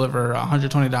you deliver a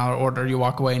 $120 order, you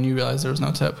walk away and you realize there was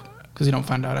no tip? Because you don't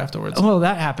find out afterwards. Well,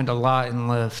 that happened a lot in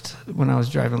Lyft when I was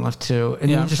driving Lyft too.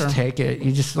 And you just take it.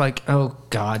 You just oh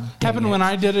God. Happened when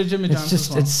I did it, Jimmy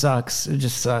Johnson. It sucks. It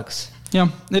just sucks. Yeah,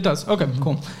 it does. Okay,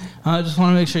 cool. I just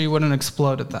want to make sure you wouldn't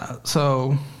explode at that.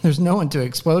 So there's no one to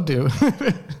explode to.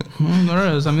 Well,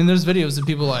 there is. There's videos of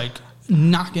people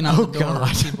knocking on the door.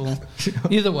 God. People.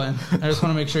 Either way, I just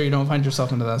want to make sure you don't find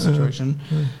yourself into that situation.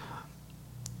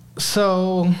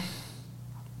 So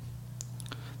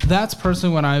that's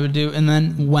personally what I would do. And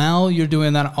then while you're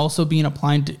doing that, also being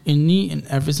applied to any and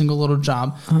every single little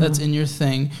job that's in your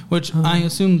thing, which I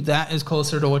assume that is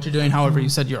closer to what you're doing. However, you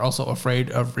said you're also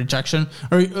afraid of rejection,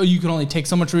 or you can only take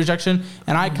so much rejection.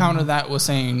 And I counter that with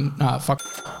saying, fuck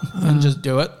and just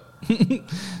do it.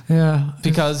 Yeah.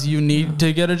 Because you need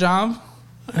to get a job.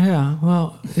 Yeah.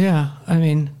 Well, yeah.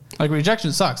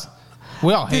 Rejection sucks.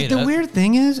 We all hate it. The weird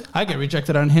thing is, I get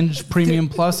rejected on Hinge Premium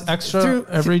Plus Extra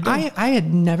every day. I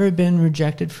had never been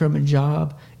rejected from a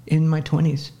job in my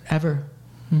 20s, ever.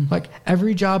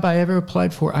 Every job I ever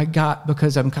applied for, I got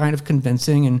because I'm kind of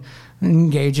convincing and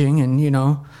engaging and,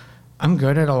 I'm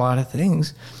good at a lot of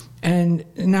things. And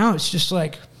now it's just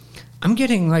like, I'm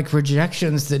getting like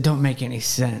rejections that don't make any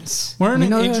sense. We're in You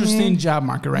know an what I interesting mean? job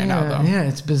market right now, though. Yeah,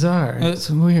 it's bizarre. It's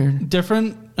weird.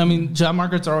 Different. I mean, job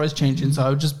markets are always changing, so I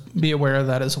would just be aware of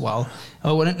that as well.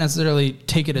 I wouldn't necessarily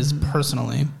take it as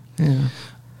personally. Yeah.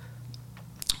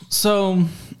 So,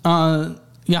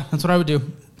 yeah, that's what I would do.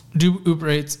 Do Uber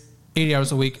Eats 80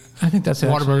 hours a week. I think that's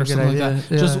actually Whataburger, a good something like idea.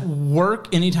 that. Just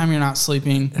work anytime you're not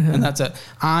sleeping, and that's it.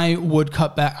 I would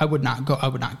cut back. I would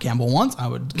not gamble once. I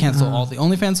would cancel all the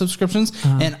OnlyFans subscriptions,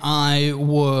 and I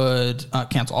would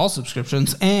cancel all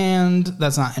subscriptions, and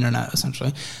that's not internet,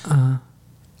 essentially.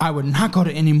 I would not go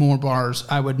to any more bars.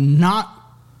 I would not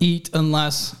eat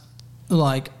unless,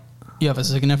 like, you have a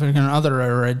significant other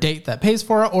or a date that pays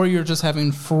for it, or you're just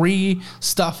having free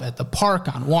stuff at the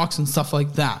park on walks and stuff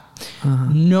like that.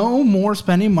 No more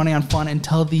spending money on fun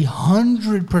until the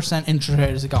 100% interest rate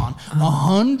is gone.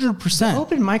 100%.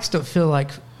 Open mics don't feel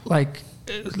like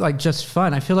just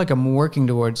fun. I feel like I'm working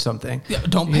towards something. Yeah,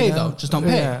 don't pay, You know? though. Just don't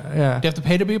pay. Yeah. Do you have to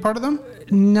pay to be a part of them?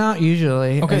 Not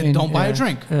usually. Okay, I mean, don't buy a yeah,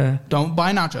 drink. yeah. Don't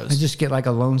buy nachos. I just get like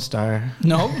a Lone Star.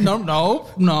 No.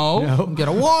 Get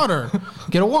a water.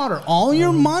 Get a water. All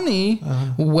your money,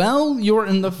 well, you're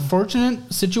in the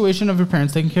fortunate situation of your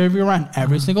parents taking care of your rent.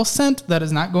 Every single cent that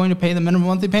is not going to pay the minimum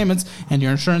monthly payments and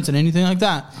your insurance and anything like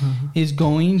that is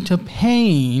going to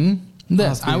paying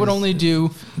this. I would only do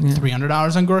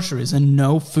 $300 on groceries and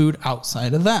no food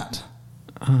outside of that.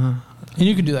 And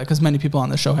you can do that because many people on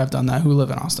the show have done that who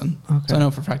live in Austin. Okay. So I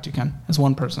know for a fact you can, as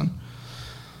one person.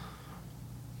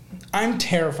 I'm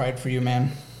terrified for you,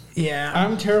 man. Yeah.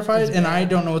 I'm terrified, and I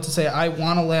don't know what to say. I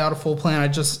want to lay out a full plan.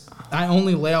 I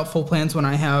only lay out full plans when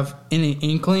I have any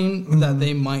inkling that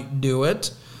they might do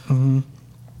it. I'm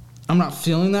not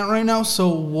feeling that right now, so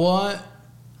what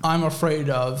I'm afraid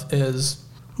of is...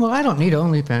 Well, I don't need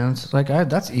OnlyFans. Like,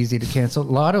 that's easy to cancel.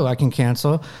 Lotto, I can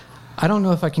cancel. I don't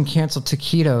know if I can cancel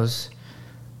taquitos,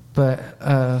 but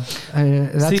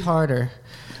that's harder.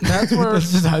 That's where...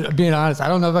 being honest, I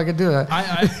don't know if I could do that.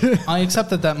 I accept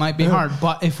that might be hard,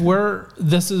 but if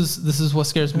this is what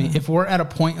scares me. If we're at a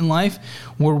point in life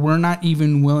where we're not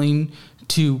even willing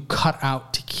to cut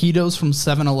out taquitos from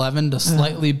 7-Eleven to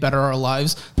slightly better our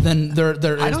lives, then there is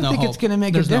no hope. I don't think it's going to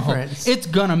make a difference. It's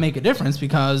going to make a difference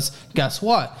because guess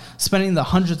what? Spending the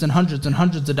hundreds and hundreds and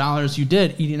hundreds of dollars you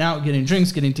did eating out, getting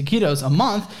drinks, getting taquitos a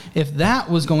month, if that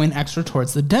was going extra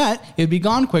towards the debt, it'd be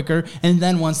gone quicker. And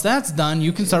then once that's done,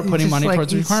 you can start putting money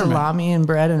towards the requirement. Salami and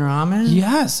bread and ramen?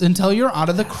 Yes, until you're out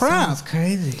of the crap. Sounds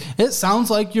crazy. It sounds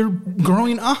like you're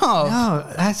growing up.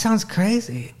 No, that sounds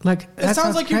crazy. It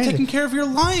sounds like you're taking care of your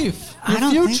life, your I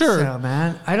don't future. think so,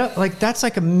 man. I don't like. That's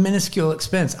like a minuscule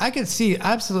expense. I could see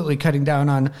absolutely cutting down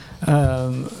on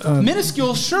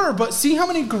Minuscule, sure, but see how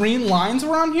many green lines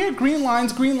were on here? Green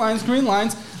lines, green lines, green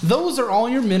lines. Those are all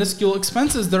your minuscule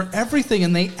expenses. They're everything,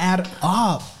 and they add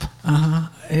up. Yeah.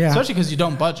 Especially because you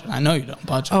don't budget. I know you don't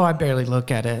budget. Oh, I barely look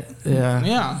at it. Yeah.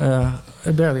 Yeah.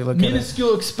 I barely look at it.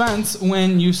 Minuscule expense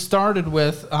when you started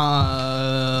with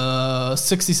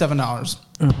 $67.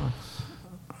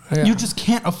 Yeah. You just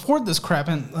can't afford this crap,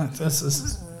 and this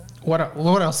is what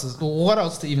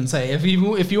else to even say? If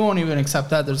you won't even accept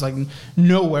that, there's like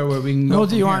nowhere where we can go. Well,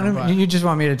 do you want? You just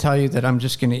want me to tell you that I'm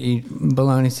just going to eat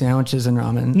bologna sandwiches and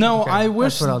ramen? No, Okay, I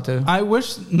wish. that's what I'll do. I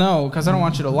wish because I don't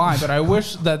want you to lie, but I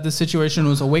wish that the situation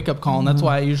was a wake up call, and that's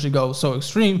why I usually go so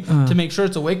extreme to make sure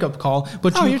it's a wake up call.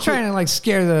 But you're trying to like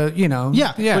scare the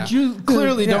yeah. But you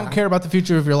clearly don't care about the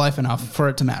future of your life enough for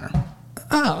it to matter.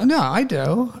 Oh no, I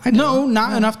do. No,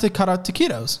 not enough to cut out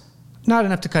taquitos. Not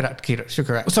enough to cut out taquitos. You're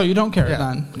correct. So you don't care Yeah.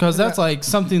 then, because that's like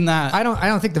something that I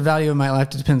don't think the value of my life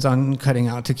depends on cutting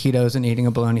out taquitos and eating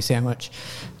a bologna sandwich.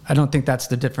 I don't think that's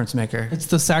the difference maker. it's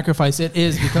the sacrifice. It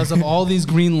is because of all these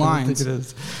green lines. I don't think it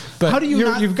is. But How do you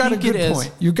not you've got think a good it is?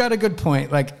 point. You've got a good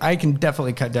point. Like I can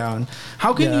definitely cut down.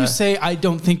 How can Yeah. you say I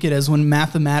don't think it is when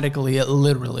mathematically it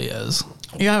literally is?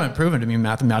 You haven't proven to me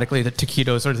mathematically that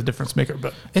taquitos are the difference maker,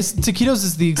 but Taquitos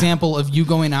is the example of you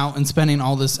going out and spending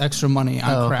all this extra money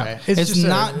on crap. okay. It's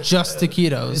not just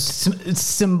taquitos. it's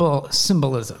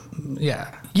symbolism.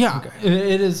 Yeah. Yeah, Okay.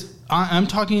 it is. I'm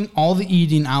talking all the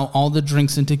eating out, all the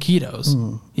drinks and taquitos.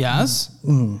 Yes?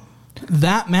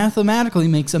 That mathematically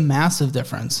makes a massive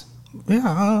difference.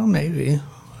 Yeah, maybe.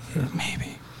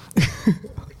 Maybe.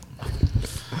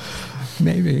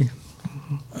 Maybe.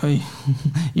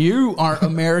 You are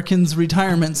Americans'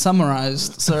 retirement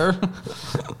summarized, sir.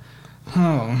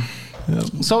 Oh.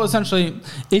 So essentially,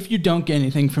 if you don't get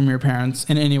anything from your parents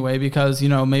in any way, because,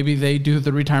 maybe they do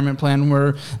the retirement plan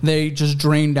where they just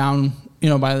drain down,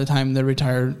 by the time they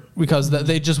retire, because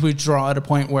they just withdraw at a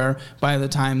point where by the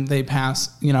time they pass,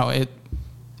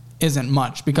 isn't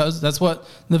much, because that's what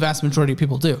the vast majority of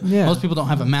people do. Yeah. Most people don't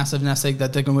have a massive nest egg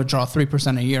that they can withdraw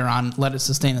 3% a year on, let it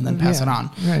sustain, and then pass it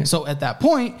on. Right. So at that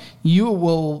point, you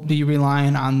will be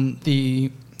relying on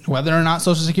whether or not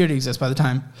Social Security exists by the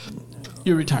time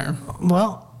you retire.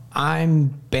 Well, I'm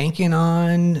banking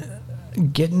on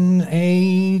getting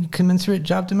a commensurate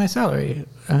job to my salary,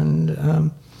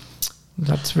 and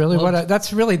that's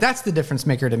really that's the difference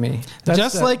maker to me.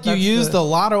 Just like you use the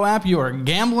Lotto app, you are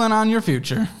gambling on your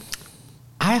future.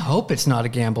 I hope it's not a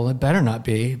gamble. It better not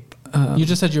be. You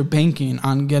just said you're banking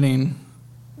on getting.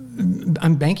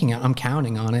 I'm banking on. I'm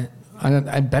counting on it.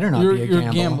 I better not be a gamble.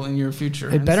 You're gambling your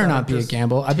future. It better not be a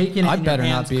gamble. I better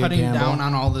not be a gamble. Cutting down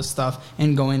on all this stuff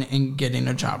and going and getting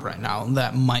a job right now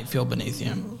that might feel beneath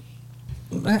you.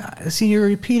 See, you're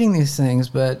repeating these things,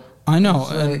 but I know,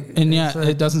 and yet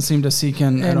it doesn't seem to seek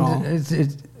in at all.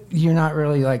 You're not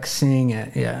really like seeing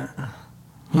it yet.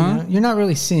 Huh? You're not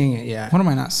really seeing it yet. What am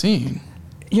I not seeing?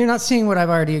 You're not seeing what I've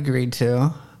already agreed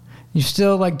to. You're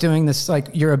still like doing this like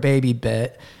you're a baby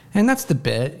bit, and that's the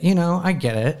bit. I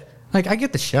get it. Like I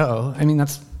get the show. I mean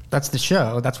that's the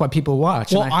show. That's why people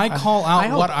watch. Well, I call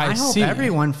out what I see. I hope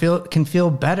everyone can feel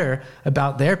better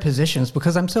about their positions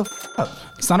because I'm so up.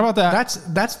 It's not about that.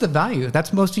 That's the value.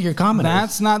 That's most of your comedy.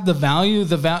 That's not the value.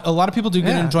 A lot of people do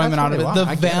get enjoyment out of it.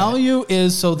 The value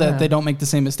is so that they don't make the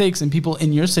same mistakes, and people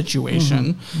in your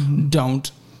situation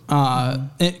don't.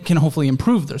 It can hopefully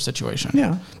improve their situation.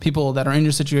 Yeah. People that are in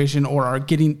your situation or are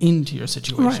getting into your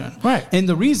situation. Right. And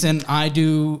the reason I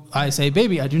say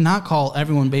baby, I do not call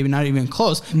everyone baby, not even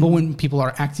close. But when people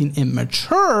are acting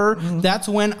immature, that's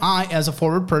when I, as a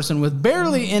forward person with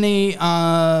barely any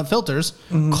filters,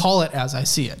 call it as I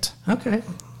see it. Okay.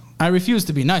 I refuse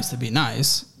to be nice to be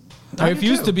nice. I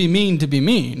refuse to be mean to be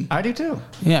mean. I do too.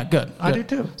 Yeah, good. I do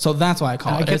too. So that's why I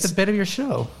call it. I get the bit of your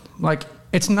show. Like,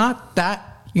 it's not that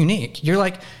unique. You're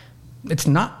like, it's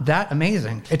not that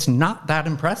amazing. It's not that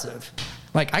impressive.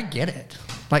 Like, I get it.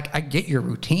 Like, I get your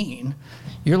routine.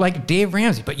 You're like Dave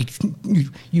Ramsey, but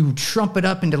you trump it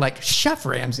up into like Chef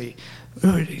Ramsey.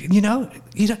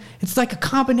 It's like a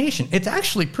combination. It's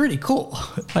actually pretty cool.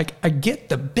 Like, I get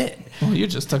the bit. Well, you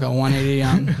just took a 180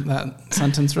 on that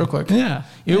sentence real quick. Yeah.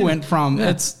 You went from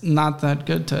it's not that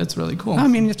good to it's really cool. I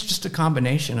mean, it's just a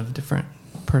combination of different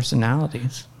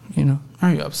personalities,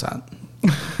 Are you upset?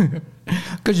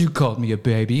 Because you called me a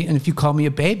baby, and if you call me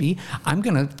a baby, I'm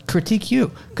gonna critique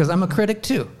you because I'm a critic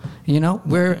too.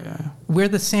 We're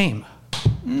the same.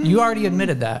 You already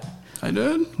admitted that. I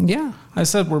did. Yeah, I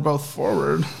said we're both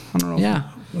forward. I don't know. Yeah.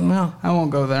 Well, I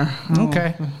won't go there.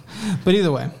 Okay. But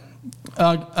either way,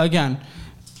 again,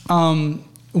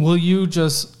 will you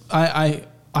just? I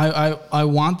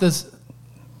want this.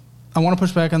 I want to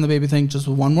push back on the baby thing just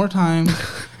one more time,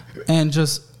 and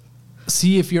just.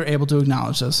 See if you're able to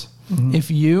acknowledge this.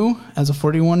 If you, as a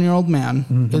 41-year-old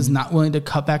man, is not willing to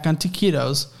cut back on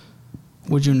taquitos,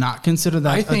 would you not consider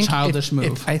that a childish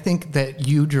move? I think that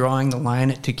you drawing the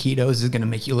line at taquitos is going to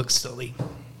make you look silly.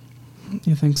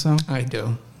 You think so? I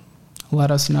do. Let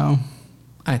us know.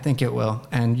 I think it will.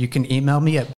 And you can email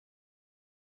me at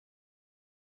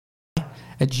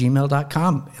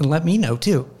gmail.com and let me know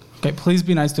too. Okay, please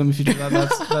be nice to him if you do that.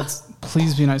 That's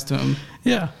please be nice to him.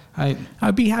 Yeah.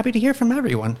 I'd be happy to hear from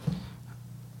everyone.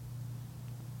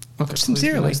 Okay,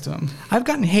 sincerely. Nice to him. I've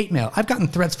gotten hate mail. I've gotten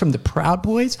threats from the Proud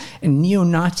Boys and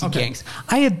neo-Nazi gangs.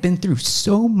 I have been through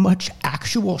so much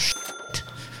actual shit.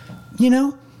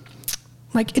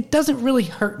 Like, it doesn't really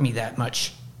hurt me that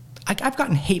much. I've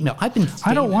gotten hate mail. I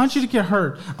don't want you to get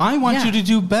hurt. I want you to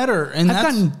do better. And I've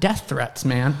gotten death threats,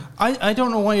 man. I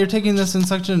don't know why you're taking this in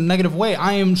such a negative way.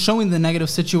 I am showing the negative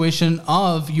situation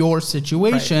of your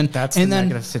situation. Right. That's the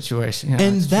negative situation. Yeah,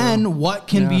 and then what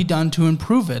can be done to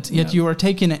improve it? Yet you are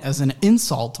taking it as an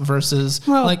insult versus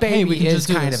baby, hey, we can is just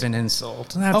do kind this. of an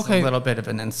insult. That's a little bit of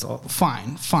an insult.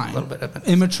 Fine. A little bit of an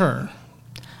immature.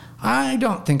 I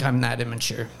don't think I'm that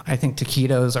immature. I think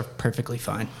taquitos are perfectly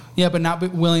fine. Yeah, but not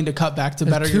willing to cut back to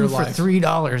better your life. Two for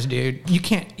 $3, dude. You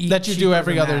can't eat that you do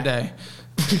every other day.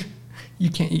 You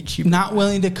can't eat cheap. Not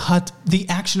willing to cut the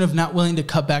action of not willing to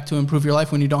cut back to improve your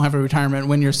life when you don't have a retirement,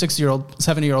 when your 60-year-old,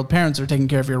 70-year-old parents are taking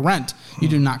care of your rent. You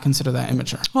do not consider that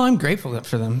immature. Well, I'm grateful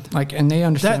for them. Like, and they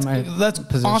understand that's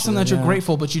position. Awesome that you're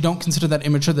grateful, but you don't consider that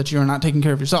immature that you are not taking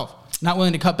care of yourself. Not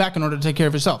willing to cut back in order to take care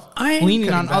of yourself.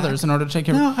 Leaning on others in order to take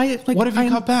care of yourself. What have you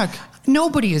cut back?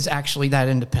 Nobody is actually that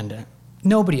independent.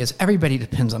 Nobody is. Everybody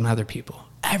depends on other people.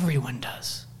 Everyone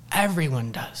does.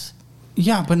 Everyone does.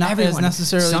 Yeah, but not as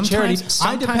necessarily charity.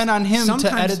 I depend on him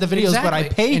to edit the videos, but I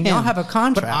pay him. And y'all have a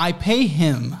contract. But I pay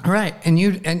him. Right. And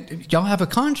y'all have a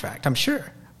contract, I'm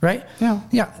sure. Right? Yeah.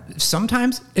 Yeah.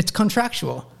 Sometimes it's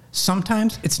contractual.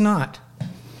 Sometimes it's not.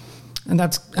 And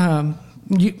that's,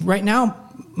 right now,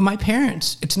 my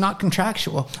parents, it's not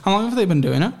contractual. How long have they been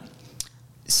doing it?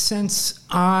 Since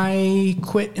I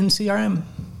quit in CRM.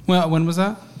 Well, when was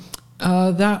that?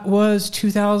 That was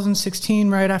 2016,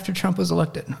 right after Trump was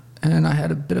elected. And I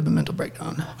had a bit of a mental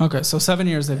breakdown. Okay, so 7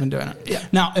 years they've been doing it. Yeah.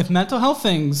 Now, if mental health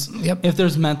things, Yep. if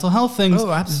there's mental health things,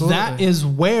 Oh, absolutely. that is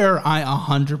where I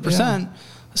 100%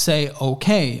 say,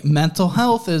 okay, mental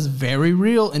health is very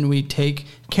real and we take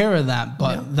care of that,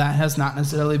 but that has not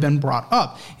necessarily been brought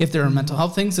up. If there are mental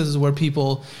health things, this is where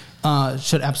people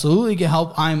should absolutely get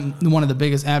help. I'm one of the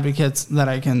biggest advocates that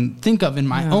I can think of in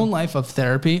my own life of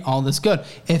therapy, all this good.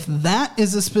 If that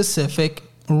is a specific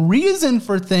reason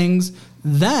for things,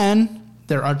 then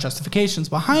there are justifications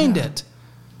behind it.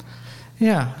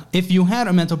 Yeah. If you had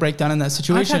a mental breakdown in that I've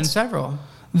situation, had several.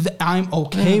 I'm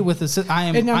okay with this.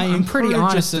 I'm pretty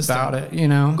honest about it, you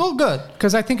know. Go good.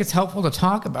 Because I think it's helpful to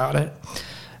talk about it.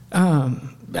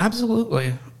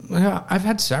 Absolutely. Yeah, I've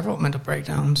had several mental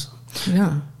breakdowns.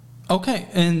 Yeah. Okay,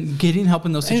 and getting help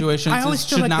in those And situations I always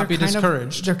feel should like not be they're kind of-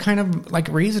 discouraged. They're kind of like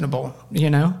reasonable, you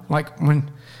know? Like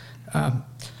when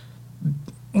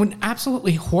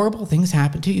absolutely horrible things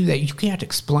happen to you that you can't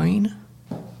explain,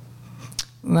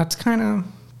 that's kind of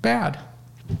bad,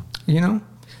 you know?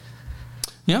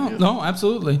 Yeah, no,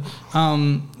 absolutely.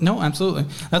 No, absolutely.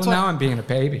 That's why. now I'm being a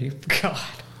baby. God.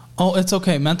 Oh, it's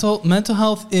okay. Mental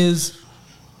health is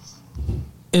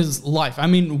life. I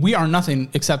mean, we are nothing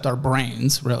except our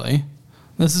brains, really.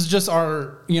 This is just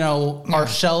our, our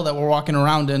shell that we're walking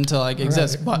around in to like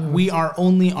exist. Right. But we are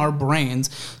only our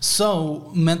brains.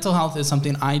 So mental health is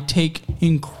something I take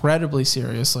incredibly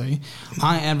seriously.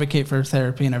 I advocate for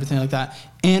therapy and everything like that.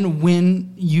 And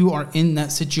when you are in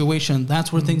that situation,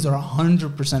 that's where things are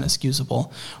 100%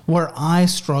 excusable. Where I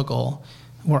struggle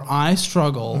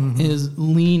is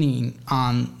leaning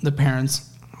on the parents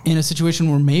in a situation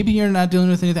where maybe you're not dealing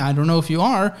with anything. I don't know if you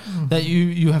are, that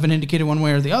you haven't indicated one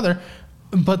way or the other,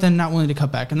 but then not willing to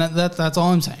cut back. And that's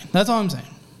all I'm saying. That's all I'm saying.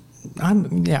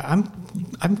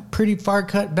 I'm pretty far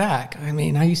cut back. I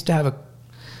mean, I used to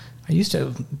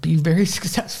be very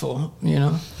successful, you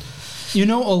know. You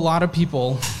know, a lot of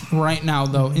people right now,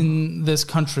 though, in this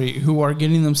country who are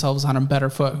getting themselves on a better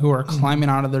foot, who are climbing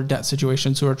out of their debt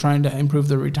situations, who are trying to improve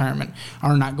their retirement,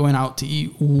 are not going out to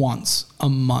eat once a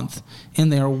month,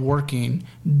 and they are working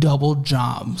double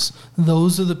jobs.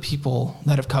 Those are the people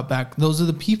that have cut back. Those are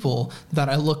the people that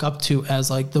I look up to as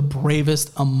like the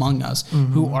bravest among us,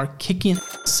 who are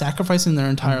sacrificing their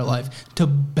entire life to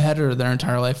better their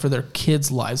entire life for their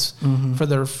kids' lives, for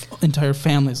their entire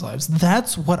family's lives.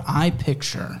 That's what I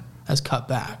picture as cut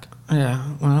back.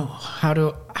 Yeah. Well, how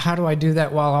do I do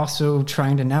that while also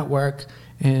trying to network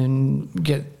and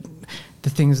get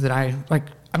the things that I like?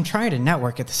 I'm trying to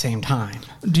network at the same time.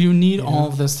 Do you need all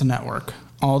of this to network?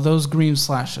 All those green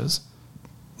slashes?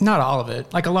 Not all of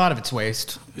it. Like a lot of it's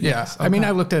waste. Yes, I mean, okay.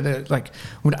 I looked at it like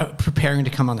when I was preparing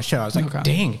to come on the show. I was like,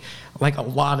 dang, like a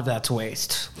lot of that's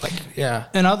waste. Like, yeah.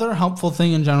 Another helpful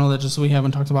thing in general that just we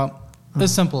haven't talked about,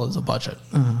 as simple as a budget.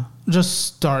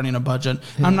 Just starting a budget.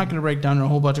 I'm not going to break down your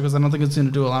whole budget because I don't think it's going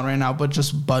to do a lot right now, but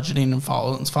just budgeting and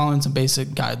following some basic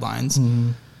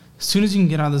guidelines. As soon as you can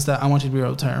get out of this debt, I want you to be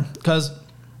able to retire. Because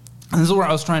this is where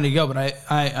I was trying to go, but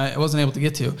I wasn't able to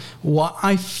get to. What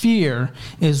I fear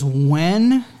is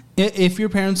if your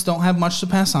parents don't have much to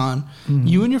pass on,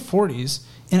 you in your 40s,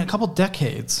 in a couple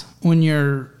decades, when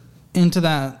you're into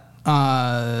that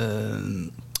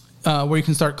where you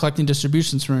can start collecting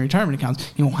distributions from your retirement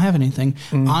accounts, you won't have anything.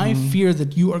 I fear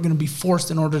that you are going to be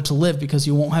forced in order to live because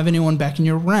you won't have anyone backing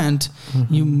your rent.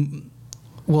 You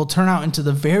will turn out into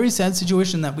the very sad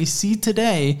situation that we see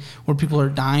today where people are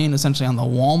dying essentially on the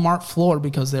Walmart floor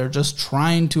because they're just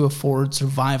trying to afford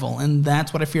survival. And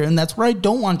that's what I fear. And that's where I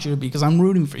don't want you to be because I'm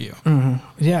rooting for you.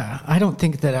 Yeah. I don't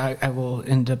think that I will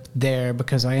end up there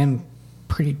because I am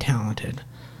pretty talented.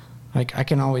 Like I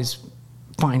can always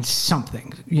find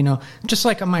something, you know, just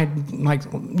like on my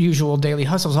usual daily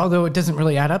hustles, although it doesn't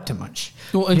really add up to much.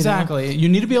 Well, exactly. You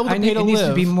need to be able to pay to live. It needs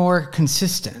to be more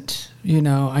consistent. You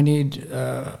know, I need,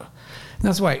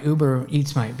 that's why Uber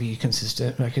Eats might be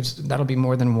consistent. Like that'll be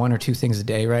more than one or two things a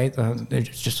day, right?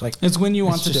 It's just like. It's when you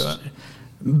want to do it.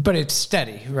 But it's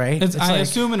steady, right? I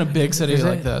assume in a big city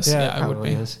like this. Yeah, it would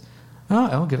be. Oh,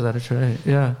 I'll give that a try.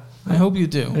 Yeah. I hope you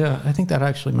do. Yeah, I think that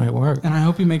actually might work. And I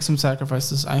hope you make some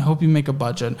sacrifices. I hope you make a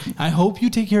budget. I hope you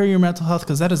take care of your mental health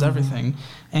because that is everything.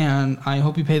 And I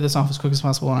hope you pay this off as quick as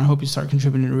possible. And I hope you start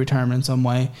contributing to retirement in some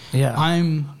way. Yeah.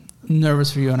 I'm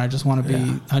nervous for you, and I just want to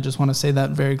be. I just want to say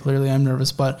that very clearly. I'm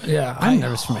nervous, but I'm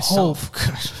nervous for myself.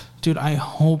 Dude, I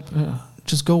hope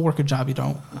just go work a job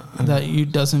that you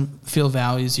doesn't feel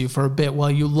values you for a bit while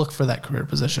you look for that career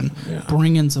position. Yeah.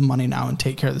 Bring in some money now and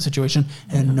take care of the situation,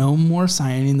 and no more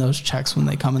signing those checks when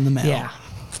they come in the mail.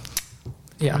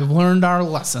 Yeah. We've learned our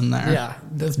lesson there. Yeah.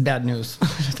 That's bad news.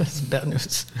 That's bad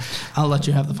news. I'll let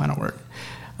you have the final word.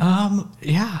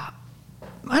 Yeah.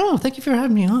 I don't know. Thank you for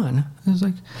having me on.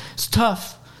 It's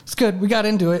tough. It's good. We got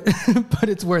into it, but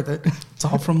it's worth it. It's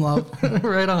all from love.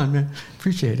 Right on, man.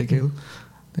 Appreciate it, Caleb.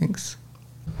 Thanks.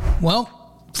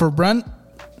 Well, for Brent,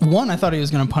 one, I thought he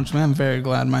was going to punch me. I'm very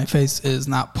glad my face is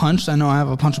not punched. I know I have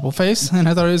a punchable face, and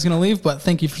I thought he was going to leave, but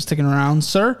thank you for sticking around,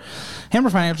 sir. Hammer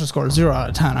financial score, 0 out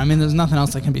of 10. I mean, there's nothing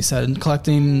else that can be said.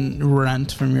 Collecting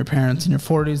rent from your parents in your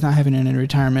 40s, not having any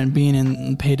retirement, being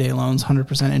in payday loans,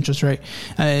 100% interest rate.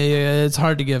 It's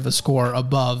hard to give a score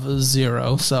above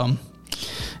 0, so...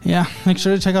 yeah, make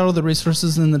sure to check out all the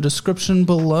resources in the description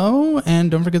below, and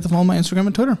don't forget to follow my Instagram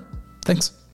and Twitter. Thanks.